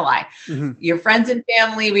our ally. Your friends and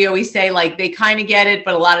family, we always say, like, they kind of get it,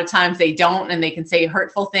 but a lot of times they don't, and they can say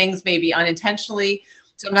hurtful things, maybe unintentionally.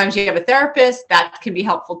 Sometimes you have a therapist that can be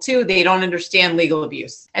helpful too. They don't understand legal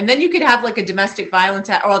abuse. And then you could have like a domestic violence,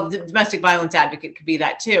 the domestic violence advocate could be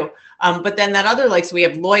that too. But then that other, so we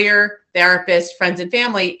have lawyer, therapist, friends and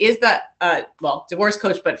family is the, divorce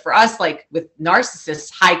coach. But for us, like with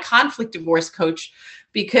narcissists, high conflict divorce coach,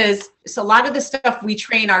 because it's a lot of the stuff we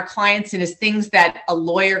train our clients in is things that a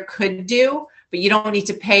lawyer could do, but you don't need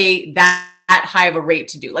to pay that high of a rate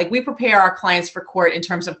to do. Like, we prepare our clients for court in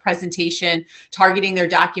terms of presentation, targeting their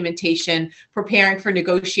documentation, preparing for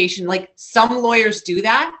negotiation. Like, some lawyers do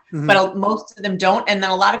that, but most of them don't. And then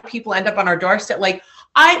a lot of people end up on our doorstep like,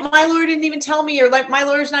 my lawyer didn't even tell me, or like, my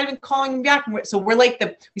lawyer's not even calling me back. So we're like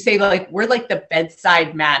we're like the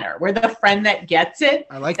bedside manner. We're the friend that gets it.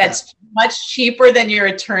 I like that's much cheaper than your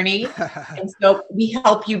attorney. And so we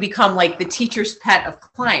help you become like the teacher's pet of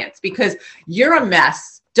clients, because you're a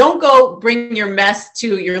mess. Don't go bring your mess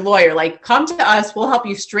to your lawyer. Like, come to us. We'll help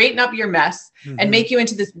you straighten up your mess and make you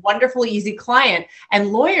into this wonderful, easy client.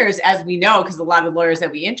 And lawyers, as we know, because a lot of lawyers that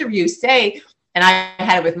we interview say, and I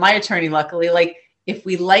had it with my attorney, luckily, like, if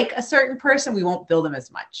we like a certain person, we won't bill them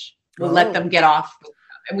as much. We'll let them get off.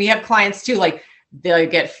 And we have clients too, like, they'll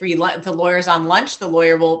get free lunch. The lawyer's on lunch. The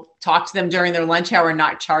lawyer will talk to them during their lunch hour and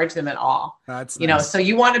not charge them at all. That's nice. So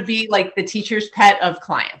you want to be like the teacher's pet of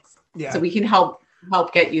clients. Yeah. So we can help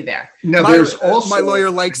get you there. No, there's also my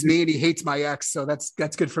lawyer likes me and he hates my ex, so that's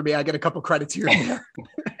good for me. I get a couple credits here and there.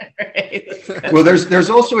 Right. Well, there's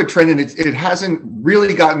also a trend, and it hasn't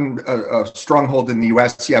really gotten a stronghold in the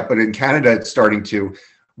US yet, but in Canada it's starting to,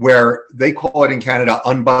 where they call it in Canada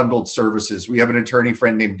unbundled services. We have an attorney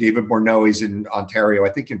friend named David Morneau. He's in Ontario, I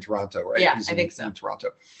think in Toronto, right? Yeah, I think so. In Toronto.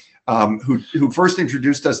 Who first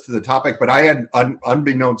introduced us to the topic, but I had,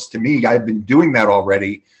 unbeknownst to me, I've been doing that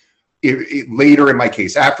already. Later in my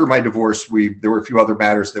case, after my divorce, there were a few other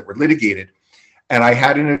matters that were litigated, and I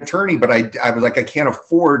had an attorney, but I was like, I can't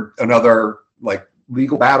afford another like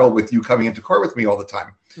legal battle with you coming into court with me all the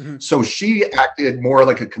time. So she acted more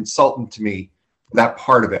like a consultant to me, that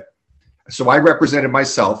part of it. So I represented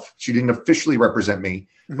myself. She didn't officially represent me,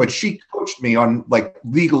 but she coached me on like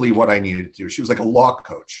legally what I needed to do. She was like a law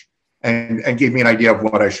coach. And gave me an idea of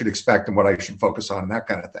what I should expect and what I should focus on and that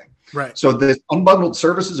kind of thing. Right. So the unbundled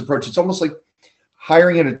services approach, it's almost like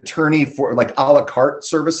hiring an attorney for like a la carte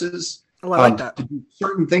services. Oh, I like that. To do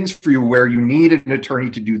certain things for you where you need an attorney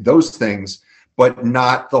to do those things, but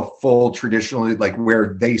not the full traditionally, like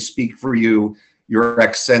where they speak for you. Your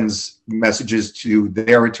ex sends messages to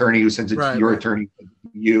their attorney who sends it to your attorney,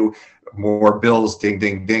 you, more bills, ding,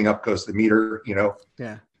 ding, ding, up goes the meter,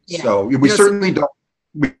 Yeah. So we certainly don't.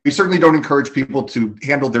 We certainly don't encourage people to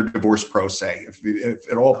handle their divorce pro se.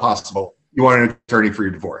 If at all possible, you want an attorney for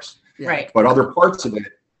your divorce. Right. But other parts of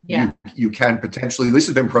it, you can potentially,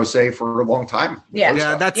 Lisa's been pro se for a long time.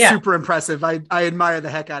 Yeah, that's super impressive. I admire the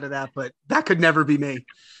heck out of that, but that could never be me.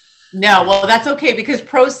 No, well, that's okay, because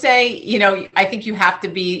pro se, I think you have to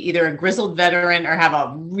be either a grizzled veteran or have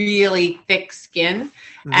a really thick skin.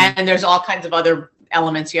 And there's all kinds of other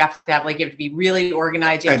elements you have to have, like you have to be really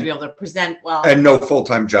organized, you have to be able to present well, and no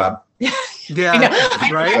full-time job. Right.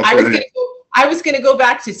 I was going to go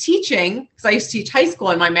back to teaching because I used to teach high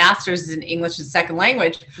school, and my master's is in English as a second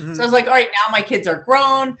language. So I was like, all right, now my kids are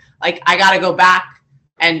grown, like I got to go back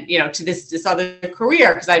and to this other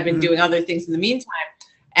career, because I'd been doing other things in the meantime.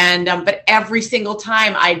 And but every single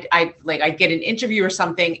time I'd get an interview or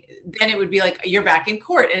something, then it would be like, you're back in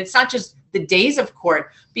court. And it's not just the days of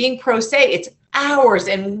court. Being pro se, it's hours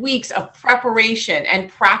and weeks of preparation and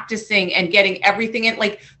practicing and getting everything in.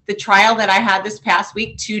 Like the trial that I had this past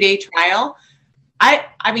week, 2-day trial.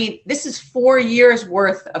 I mean, this is 4 years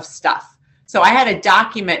worth of stuff. So I had to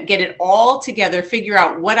document, get it all together, figure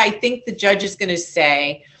out what I think the judge is going to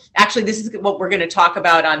say. Actually, this is what we're going to talk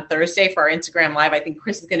about on Thursday for our Instagram Live. I think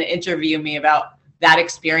Chris is going to interview me about that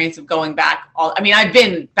experience of going back. I've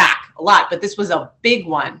been back a lot, but this was a big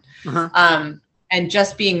one. And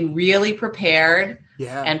just being really prepared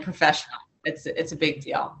and professional. It's a big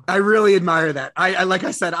deal. I really admire that. I like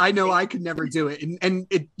I said, I know I could never do it. And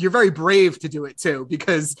you're very brave to do it too,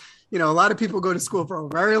 because, a lot of people go to school for a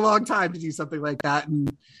very long time to do something like that.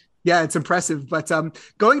 And yeah, it's impressive. But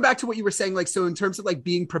going back to what you were saying, like, so in terms of like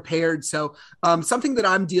being prepared. So something that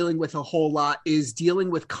I'm dealing with a whole lot is dealing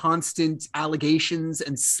with constant allegations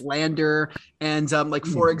and slander. And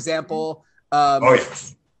for example,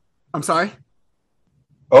 I'm sorry.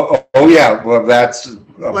 Oh yeah. Well, that's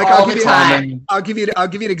like I'll give you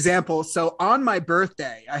an example. So on my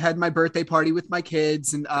birthday, I had my birthday party with my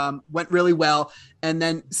kids and went really well. And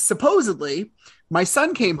then supposedly my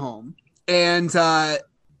son came home and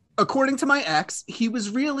according to my ex, he was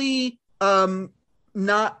really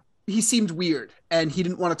he seemed weird and he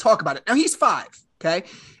didn't want to talk about it. Now he's 5. Okay.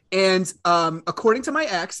 And according to my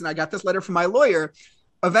ex, and I got this letter from my lawyer,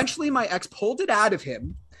 eventually my ex pulled it out of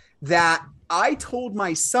him that I told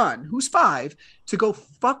my son, who's 5, to go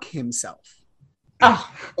fuck himself.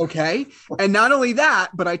 Oh. Okay. And not only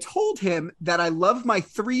that, but I told him that I love my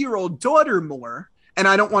 3-year-old daughter more and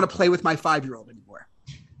I don't want to play with my 5-year-old anymore.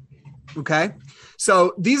 Okay.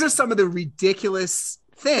 So these are some of the ridiculous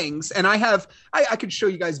things. And I could show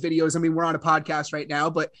you guys videos. I mean, we're on a podcast right now,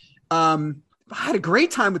 but I had a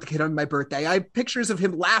great time with the kid on my birthday. I have pictures of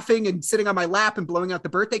him laughing and sitting on my lap and blowing out the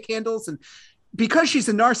birthday candles. And because she's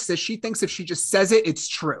a narcissist, she thinks if she just says it, it's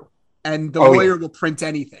true. And the lawyer will print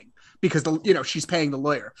anything because she's paying the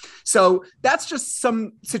lawyer. So that's just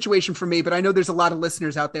some situation for me. But I know there's a lot of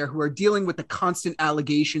listeners out there who are dealing with the constant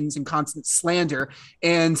allegations and constant slander.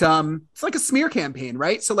 And it's like a smear campaign,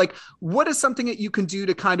 right? So like, what is something that you can do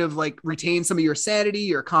to kind of like retain some of your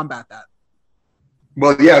sanity or combat that?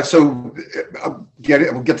 Well, yeah. So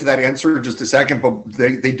we'll get to that answer in just a second, but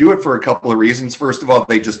they do it for a couple of reasons. First of all,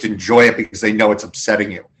 they just enjoy it because they know it's upsetting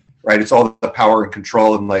you, right? It's all the power and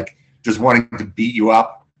control and like just wanting to beat you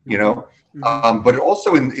up, but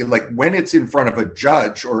also in like when it's in front of a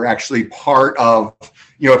judge or actually part of,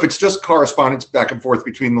 if it's just correspondence back and forth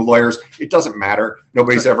between the lawyers, it doesn't matter.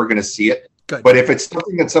 Nobody's ever going to see it. Good. But if it's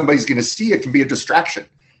something that somebody's going to see, it can be a distraction.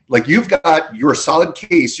 Like you've got your solid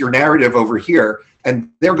case, your narrative over here,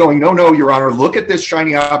 and they're going, no, Your Honor, look at this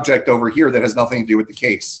shiny object over here that has nothing to do with the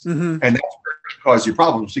case. And that's where it can cause you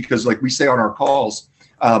problems because like we say on our calls,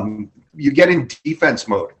 you get in defense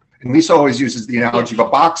mode. And Lisa always uses the analogy of a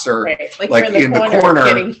boxer, right. like in the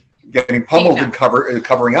corner getting pummeled and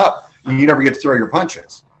covering up, and you never get to throw your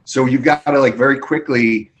punches. So you've got to like very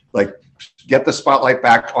quickly like get the spotlight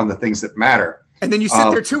back on the things that matter. And then you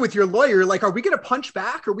sit there too with your lawyer, like, are we going to punch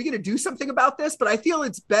back? Are we going to do something about this? But I feel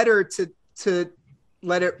it's better to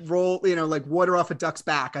let it roll, like water off a duck's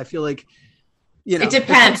back. I feel like, it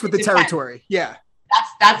depends with the territory. Yeah.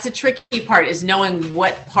 That's the tricky part is knowing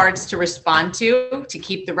what parts to respond to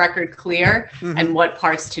keep the record clear and what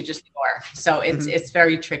parts to just ignore. So it's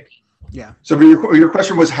very tricky. Yeah. So your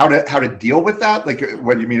question was how to deal with that? Like,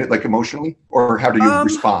 what do you mean, like emotionally, or how do you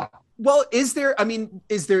respond? Well, do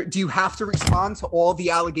you have to respond to all the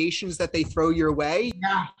allegations that they throw your way?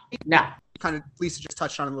 No. Kind of Lisa just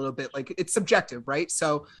touched on it a little bit. Like it's subjective, right?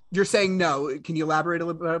 So you're saying no. Can you elaborate a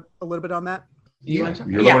little bit on that? You're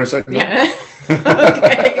the one who said no. Yeah.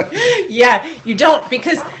 Okay. Yeah, you don't,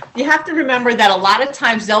 because you have to remember that a lot of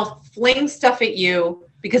times they'll fling stuff at you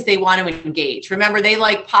because they want to engage. Remember, they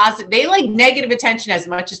like negative attention as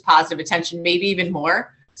much as positive attention, maybe even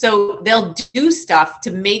more. So they'll do stuff to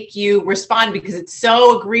make you respond because it's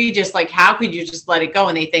so egregious. Like, how could you just let it go?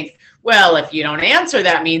 And they think, well, if you don't answer,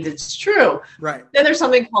 that means it's true. Right. Then there's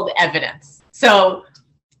something called evidence. So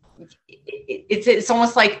it's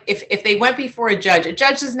almost like if they went before a judge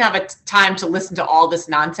doesn't have a time to listen to all this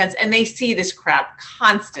nonsense, and they see this crap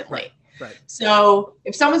constantly. Right. So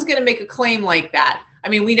if someone's going to make a claim like that, I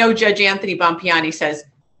mean, we know Judge Anthony Bompiani says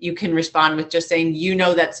you can respond with just saying,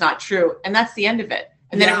 that's not true. And that's the end of it.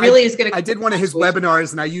 And then it really is going to. I did one of his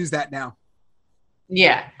webinars and I use that now.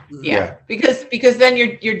 Yeah. Because then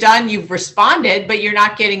you're done. You've responded, but you're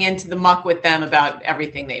not getting into the muck with them about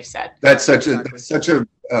everything they've said. That's such a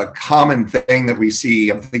common thing that we see.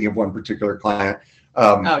 I'm thinking of one particular client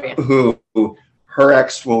who her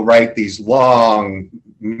ex will write these long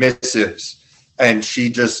missives, and she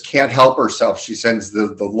just can't help herself. She sends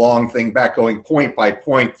the long thing back, going point by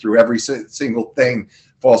point through every single thing,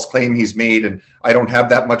 false claim he's made, and I don't have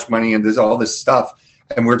that much money, and there's all this stuff.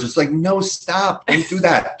 And we're just like, no, stop, don't do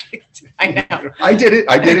that. I know. I did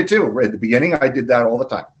it too. At the beginning, I did that all the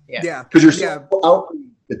time. Yeah. Because you're so out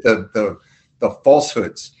at the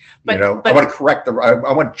falsehoods. But I want to correct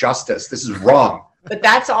I want justice. This is wrong. But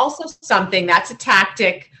that's also something, that's a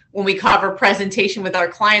tactic when we cover presentation with our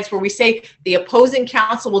clients, where we say the opposing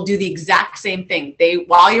counsel will do the exact same thing.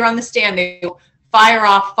 While you're on the stand, they will fire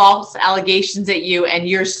off false allegations at you, and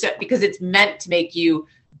because it's meant to make you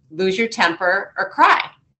lose your temper or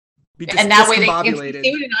cry. And that way they can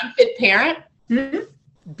see an unfit parent.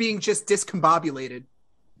 Being just discombobulated.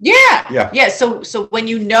 Yeah. So when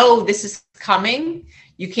you know this is coming,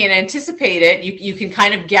 you can't anticipate it. You can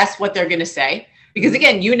kind of guess what they're going to say. Because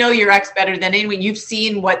again, you know your ex better than anyone. You've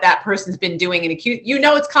seen what that person's been doing in accused. You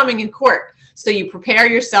know it's coming in court. So you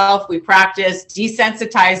prepare yourself. We practice,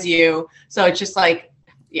 desensitize you. So it's just like,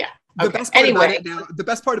 yeah. The best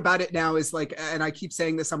part about it now is like, and I keep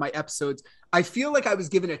saying this on my episodes, I feel like I was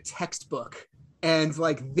given a textbook and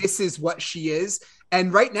like, this is what she is.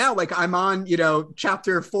 And right now, like I'm on,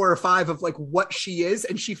 chapter 4 or 5 of like what she is,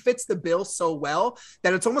 and she fits the bill so well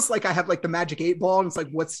that it's almost like I have like the magic 8 ball, and it's like,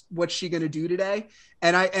 what's she going to do today?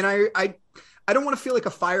 And I don't want to feel like a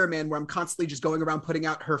fireman where I'm constantly just going around putting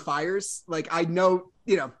out her fires. Like I know,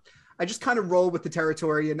 I just kind of roll with the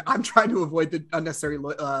territory, and I'm trying to avoid the unnecessary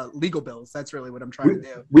legal bills. That's really what I'm trying to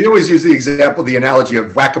do. We always use the analogy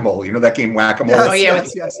of whack-a-mole. You know that game whack-a-mole?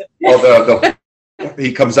 Yes. Well,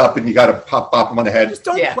 he comes up and you got to pop him on the head. Just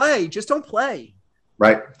don't play. Just don't play.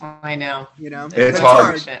 Right. I know. It's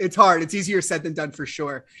hard. It's hard. It's easier said than done for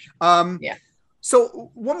sure.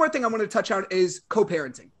 So one more thing I want to touch on is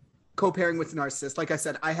co-parenting with a narcissist. Like I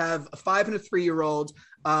said, I have a 5 and a 3-year-old.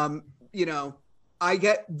 I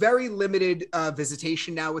get very limited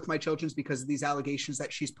visitation now with my children because of these allegations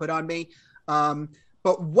that she's put on me.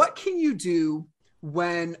 But what can you do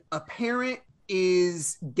when a parent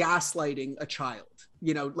is gaslighting a child,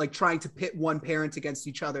 like trying to pit one parent against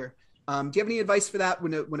each other? Do you have any advice for that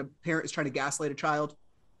when a parent is trying to gaslight a child?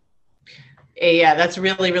 Yeah, that's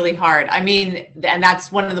really, really hard. I mean, and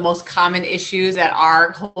that's one of the most common issues that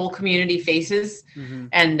our whole community faces. Mm-hmm.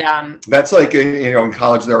 And that's like, in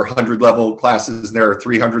college, there are 100 level classes and there are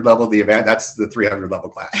 300 level. That's the 300 level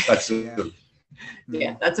class. That's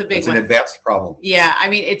that's a big one. An advanced problem. Yeah. I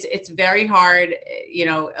mean, it's very hard.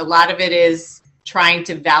 A lot of it is trying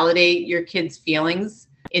to validate your kids' feelings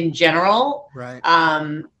in general. Right.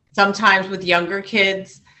 Sometimes with younger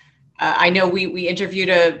kids, I know we interviewed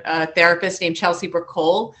a therapist named Chelsea Brooke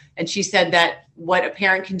Cole, and she said that what a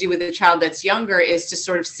parent can do with a child that's younger is to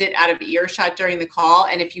sort of sit out of earshot during the call.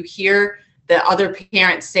 And if you hear the other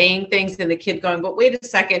parent saying things and the kid going, but wait a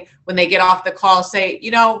second, when they get off the call, say,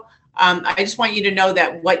 I just want you to know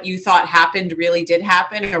that what you thought happened really did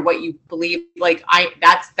happen, or what you believe. Like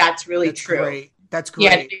that's really true. Great. That's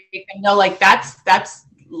great. Yeah, that's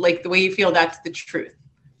like the way you feel. That's the truth.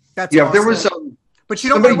 That's awesome. There was but you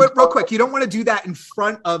don't want to, real quick, you don't want to do that in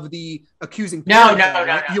front of the accusing parent.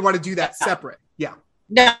 No. You want to do that separate. Yeah.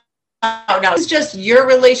 No. It's just your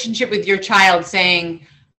relationship with your child saying,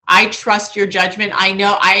 I trust your judgment. I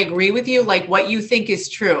know, I agree with you. Like what you think is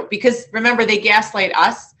true. Because remember, they gaslight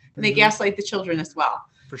us and they gaslight the children as well.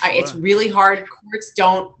 For sure. It's really hard. Courts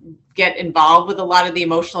don't get involved with a lot of the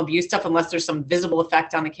emotional abuse stuff unless there's some visible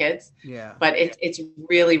effect on the kids. Yeah. But it's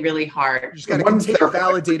really, really hard. You just got to continue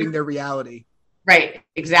validating their reality. Right.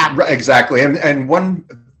 Exactly. Exactly. And one,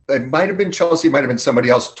 it might have been Chelsea, might have been somebody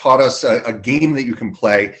else, taught us a game that you can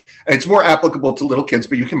play. And it's more applicable to little kids,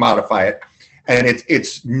 but you can modify it. And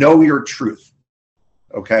it's know your truth.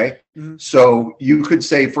 Okay. Mm-hmm. So you could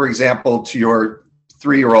say, for example, to your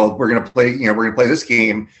 3-year-old, we're going to play this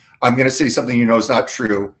game. I'm going to say something is not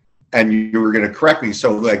true, and you're going to correct me.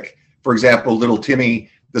 So like, for example, little Timmy,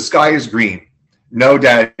 the sky is green. No,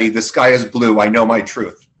 Daddy, the sky is blue. I know my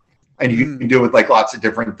truth. And you can do it with like lots of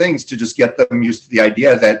different things to just get them used to the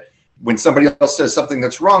idea that when somebody else says something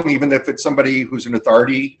that's wrong, even if it's somebody who's an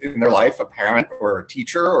authority in their life, a parent or a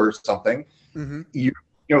teacher or something,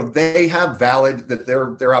 they have valid, that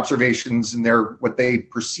their observations and what they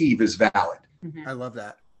perceive is valid. Mm-hmm. I love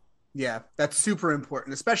that. Yeah, that's super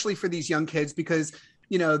important, especially for these young kids, because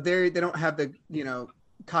they don't have the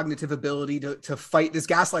cognitive ability to fight this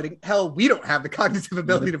gaslighting. Hell, we don't have the cognitive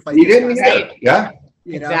ability to fight. We didn't either.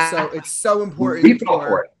 Yeah. So it's so important. We fought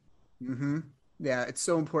for it. Mm-hmm. Yeah, it's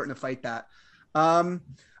so important to fight that. All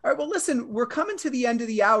right. Well, listen, we're coming to the end of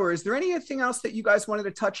the hour. Is there anything else that you guys wanted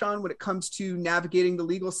to touch on when it comes to navigating the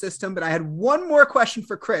legal system? But I had one more question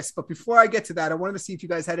for Chris. But before I get to that, I wanted to see if you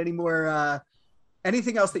guys had any more,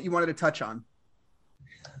 anything else that you wanted to touch on.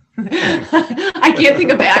 I can't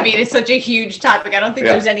think of it. I mean, it's such a huge topic. I don't think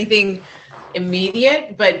there's anything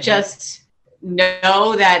immediate, but just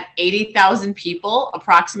know that 80,000 people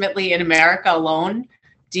approximately in America alone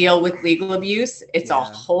deal with legal abuse. It's a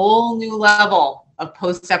whole new level of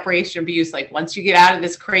post-separation abuse. Like once you get out of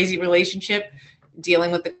this crazy relationship,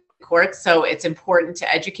 dealing with the courts. So it's important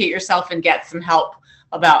to educate yourself and get some help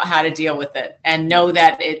about how to deal with it, and know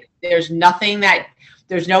that there's no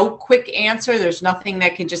quick answer. There's nothing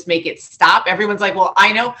that can just make it stop. Everyone's like, well,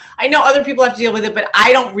 I know other people have to deal with it, but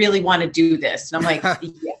I don't really want to do this. And I'm like,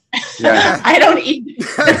 yeah. I don't either.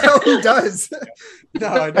 I know who does.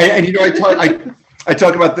 No, and you know, I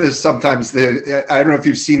talk about this sometimes. I don't know if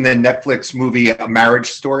you've seen the Netflix movie A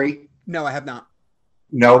Marriage Story. No, I have not.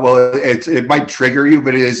 No, well, it might trigger you,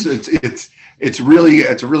 but it's a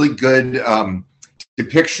really good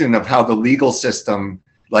depiction of how the legal system,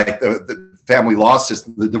 like the family law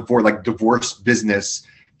system, the divorce business,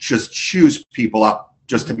 just chews people up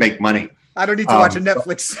just to make money. I don't need to watch a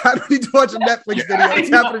Netflix. I don't need to watch a Netflix video. It's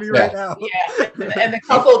happening to me right now. Yeah, and the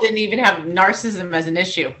couple didn't even have narcissism as an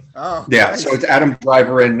issue. Oh, yeah. Nice. So it's Adam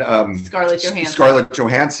Driver and Scarlett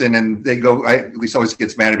Johansson, and they go. At least always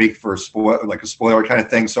gets mad at me for a spoiler kind of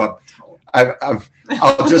thing. So I'll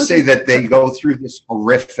just say that they go through this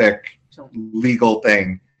horrific legal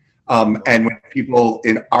thing, and when people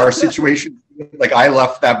in our situation, like I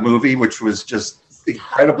left that movie, which was just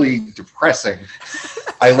incredibly depressing.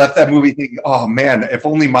 I left that movie thinking, oh man, if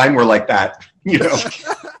only mine were like that, you know.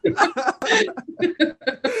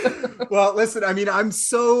 Well, listen, I mean, I'm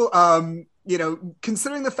so,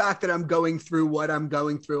 considering the fact that I'm going through what I'm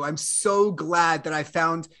going through, I'm so glad that I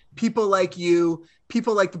found people like you,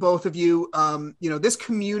 people like the both of you. This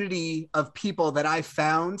community of people that I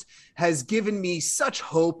found has given me such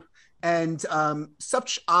hope and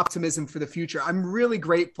such optimism for the future. I'm really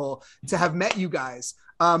grateful to have met you guys.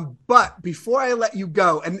 But before I let you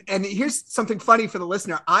go, and here's something funny for the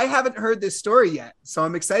listener. I haven't heard this story yet, so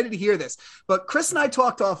I'm excited to hear this. But Chris and I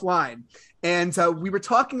talked offline, and we were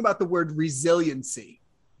talking about the word resiliency.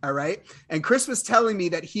 All right. And Chris was telling me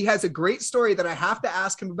that he has a great story that I have to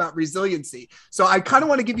ask him about resiliency. So I kind of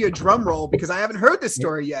want to give you a drum roll because I haven't heard this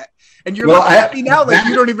story yet. And you're looking at me now like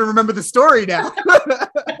you don't even remember the story now.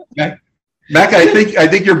 Mac, I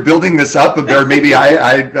think you're building this up, or maybe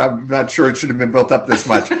I'm not sure it should have been built up this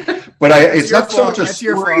much. But it's not so much a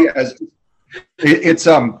story as it's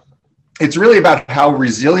really about how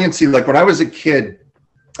resiliency. Like when I was a kid,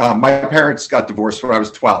 my parents got divorced when I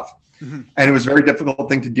was 12. Mm-hmm. And it was a very difficult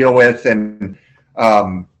thing to deal with. And,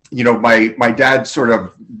 my dad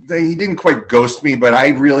he didn't quite ghost me, but I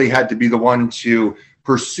really had to be the one to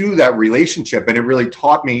pursue that relationship. And it really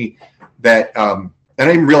taught me that, and I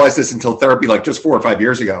didn't realize this until therapy, like just 4 or 5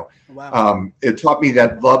 years ago. Wow. It taught me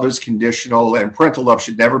that love is conditional and parental love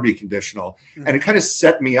should never be conditional. Mm-hmm. And it kind of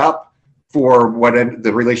set me up for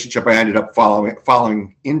the relationship I ended up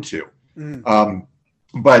following into. Mm-hmm.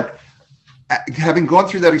 But having gone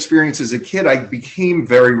through that experience as a kid, I became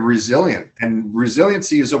very resilient. And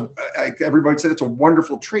resiliency is everybody said it's a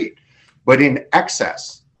wonderful trait. But in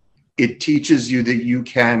excess, it teaches you that you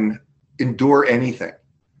can endure anything.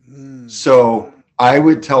 Mm. So I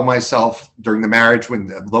would tell myself during the marriage when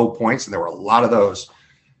the low points, and there were a lot of those,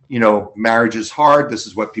 marriage is hard. This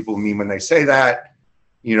is what people mean when they say that.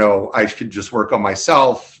 I should just work on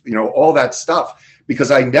myself, all that stuff.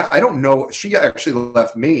 Because I don't know, she actually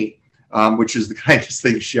left me. Which is the kindest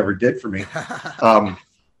thing she ever did for me.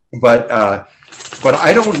 But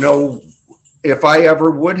I don't know if I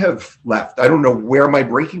ever would have left. I don't know where my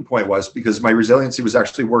breaking point was because my resiliency was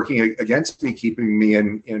actually working against me, keeping me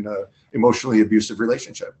in a emotionally abusive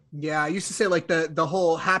relationship. Yeah, I used to say like the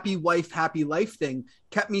whole happy wife, happy life thing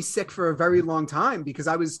kept me sick for a very long time because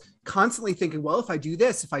I was constantly thinking, well, if I do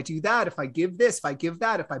this, if I do that, if I give this, if I give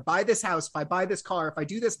that, if I buy this house, if I buy this car, if I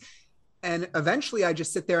do this. And eventually I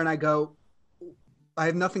just sit there and I go, I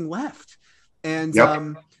have nothing left. And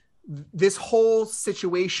this whole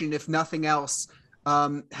situation, if nothing else,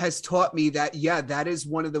 has taught me that, that is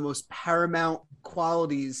one of the most paramount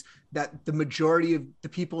qualities that the majority of the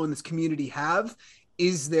people in this community have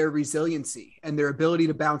is their resiliency and their ability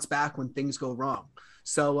to bounce back when things go wrong.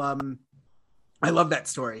 So I love that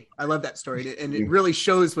story. And it really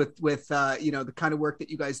shows with the kind of work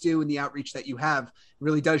that you guys do and the outreach that you have. It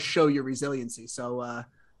really does show your resiliency. So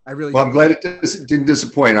I'm glad it didn't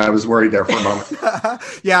disappoint. I was worried there for a moment.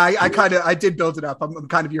 Yeah, I did build it up. I'm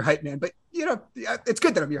kind of your hype man, but it's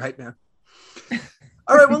good that I'm your hype man.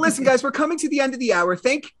 All right. Well, listen, guys, we're coming to the end of the hour.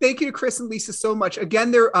 Thank you to Chris and Lisa so much. Again,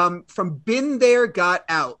 they're from Been There Got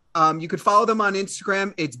Out. You could follow them on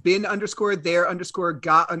Instagram. It's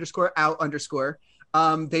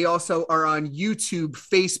been_there_got_out_. They also are on YouTube,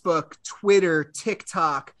 Facebook, Twitter,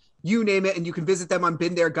 TikTok, you name it. And you can visit them on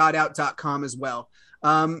beenthere.gotout.com as well.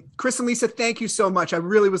 Chris and Lisa, thank you so much. I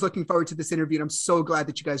really was looking forward to this interview, and I'm so glad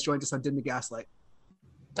that you guys joined us on Dim the Gaslight.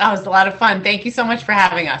 That was a lot of fun. Thank you so much for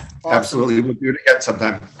having us. Awesome. Absolutely. We'll do it again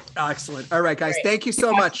sometime. Excellent. All right, guys. Thank you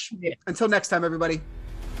so much. Until next time, everybody.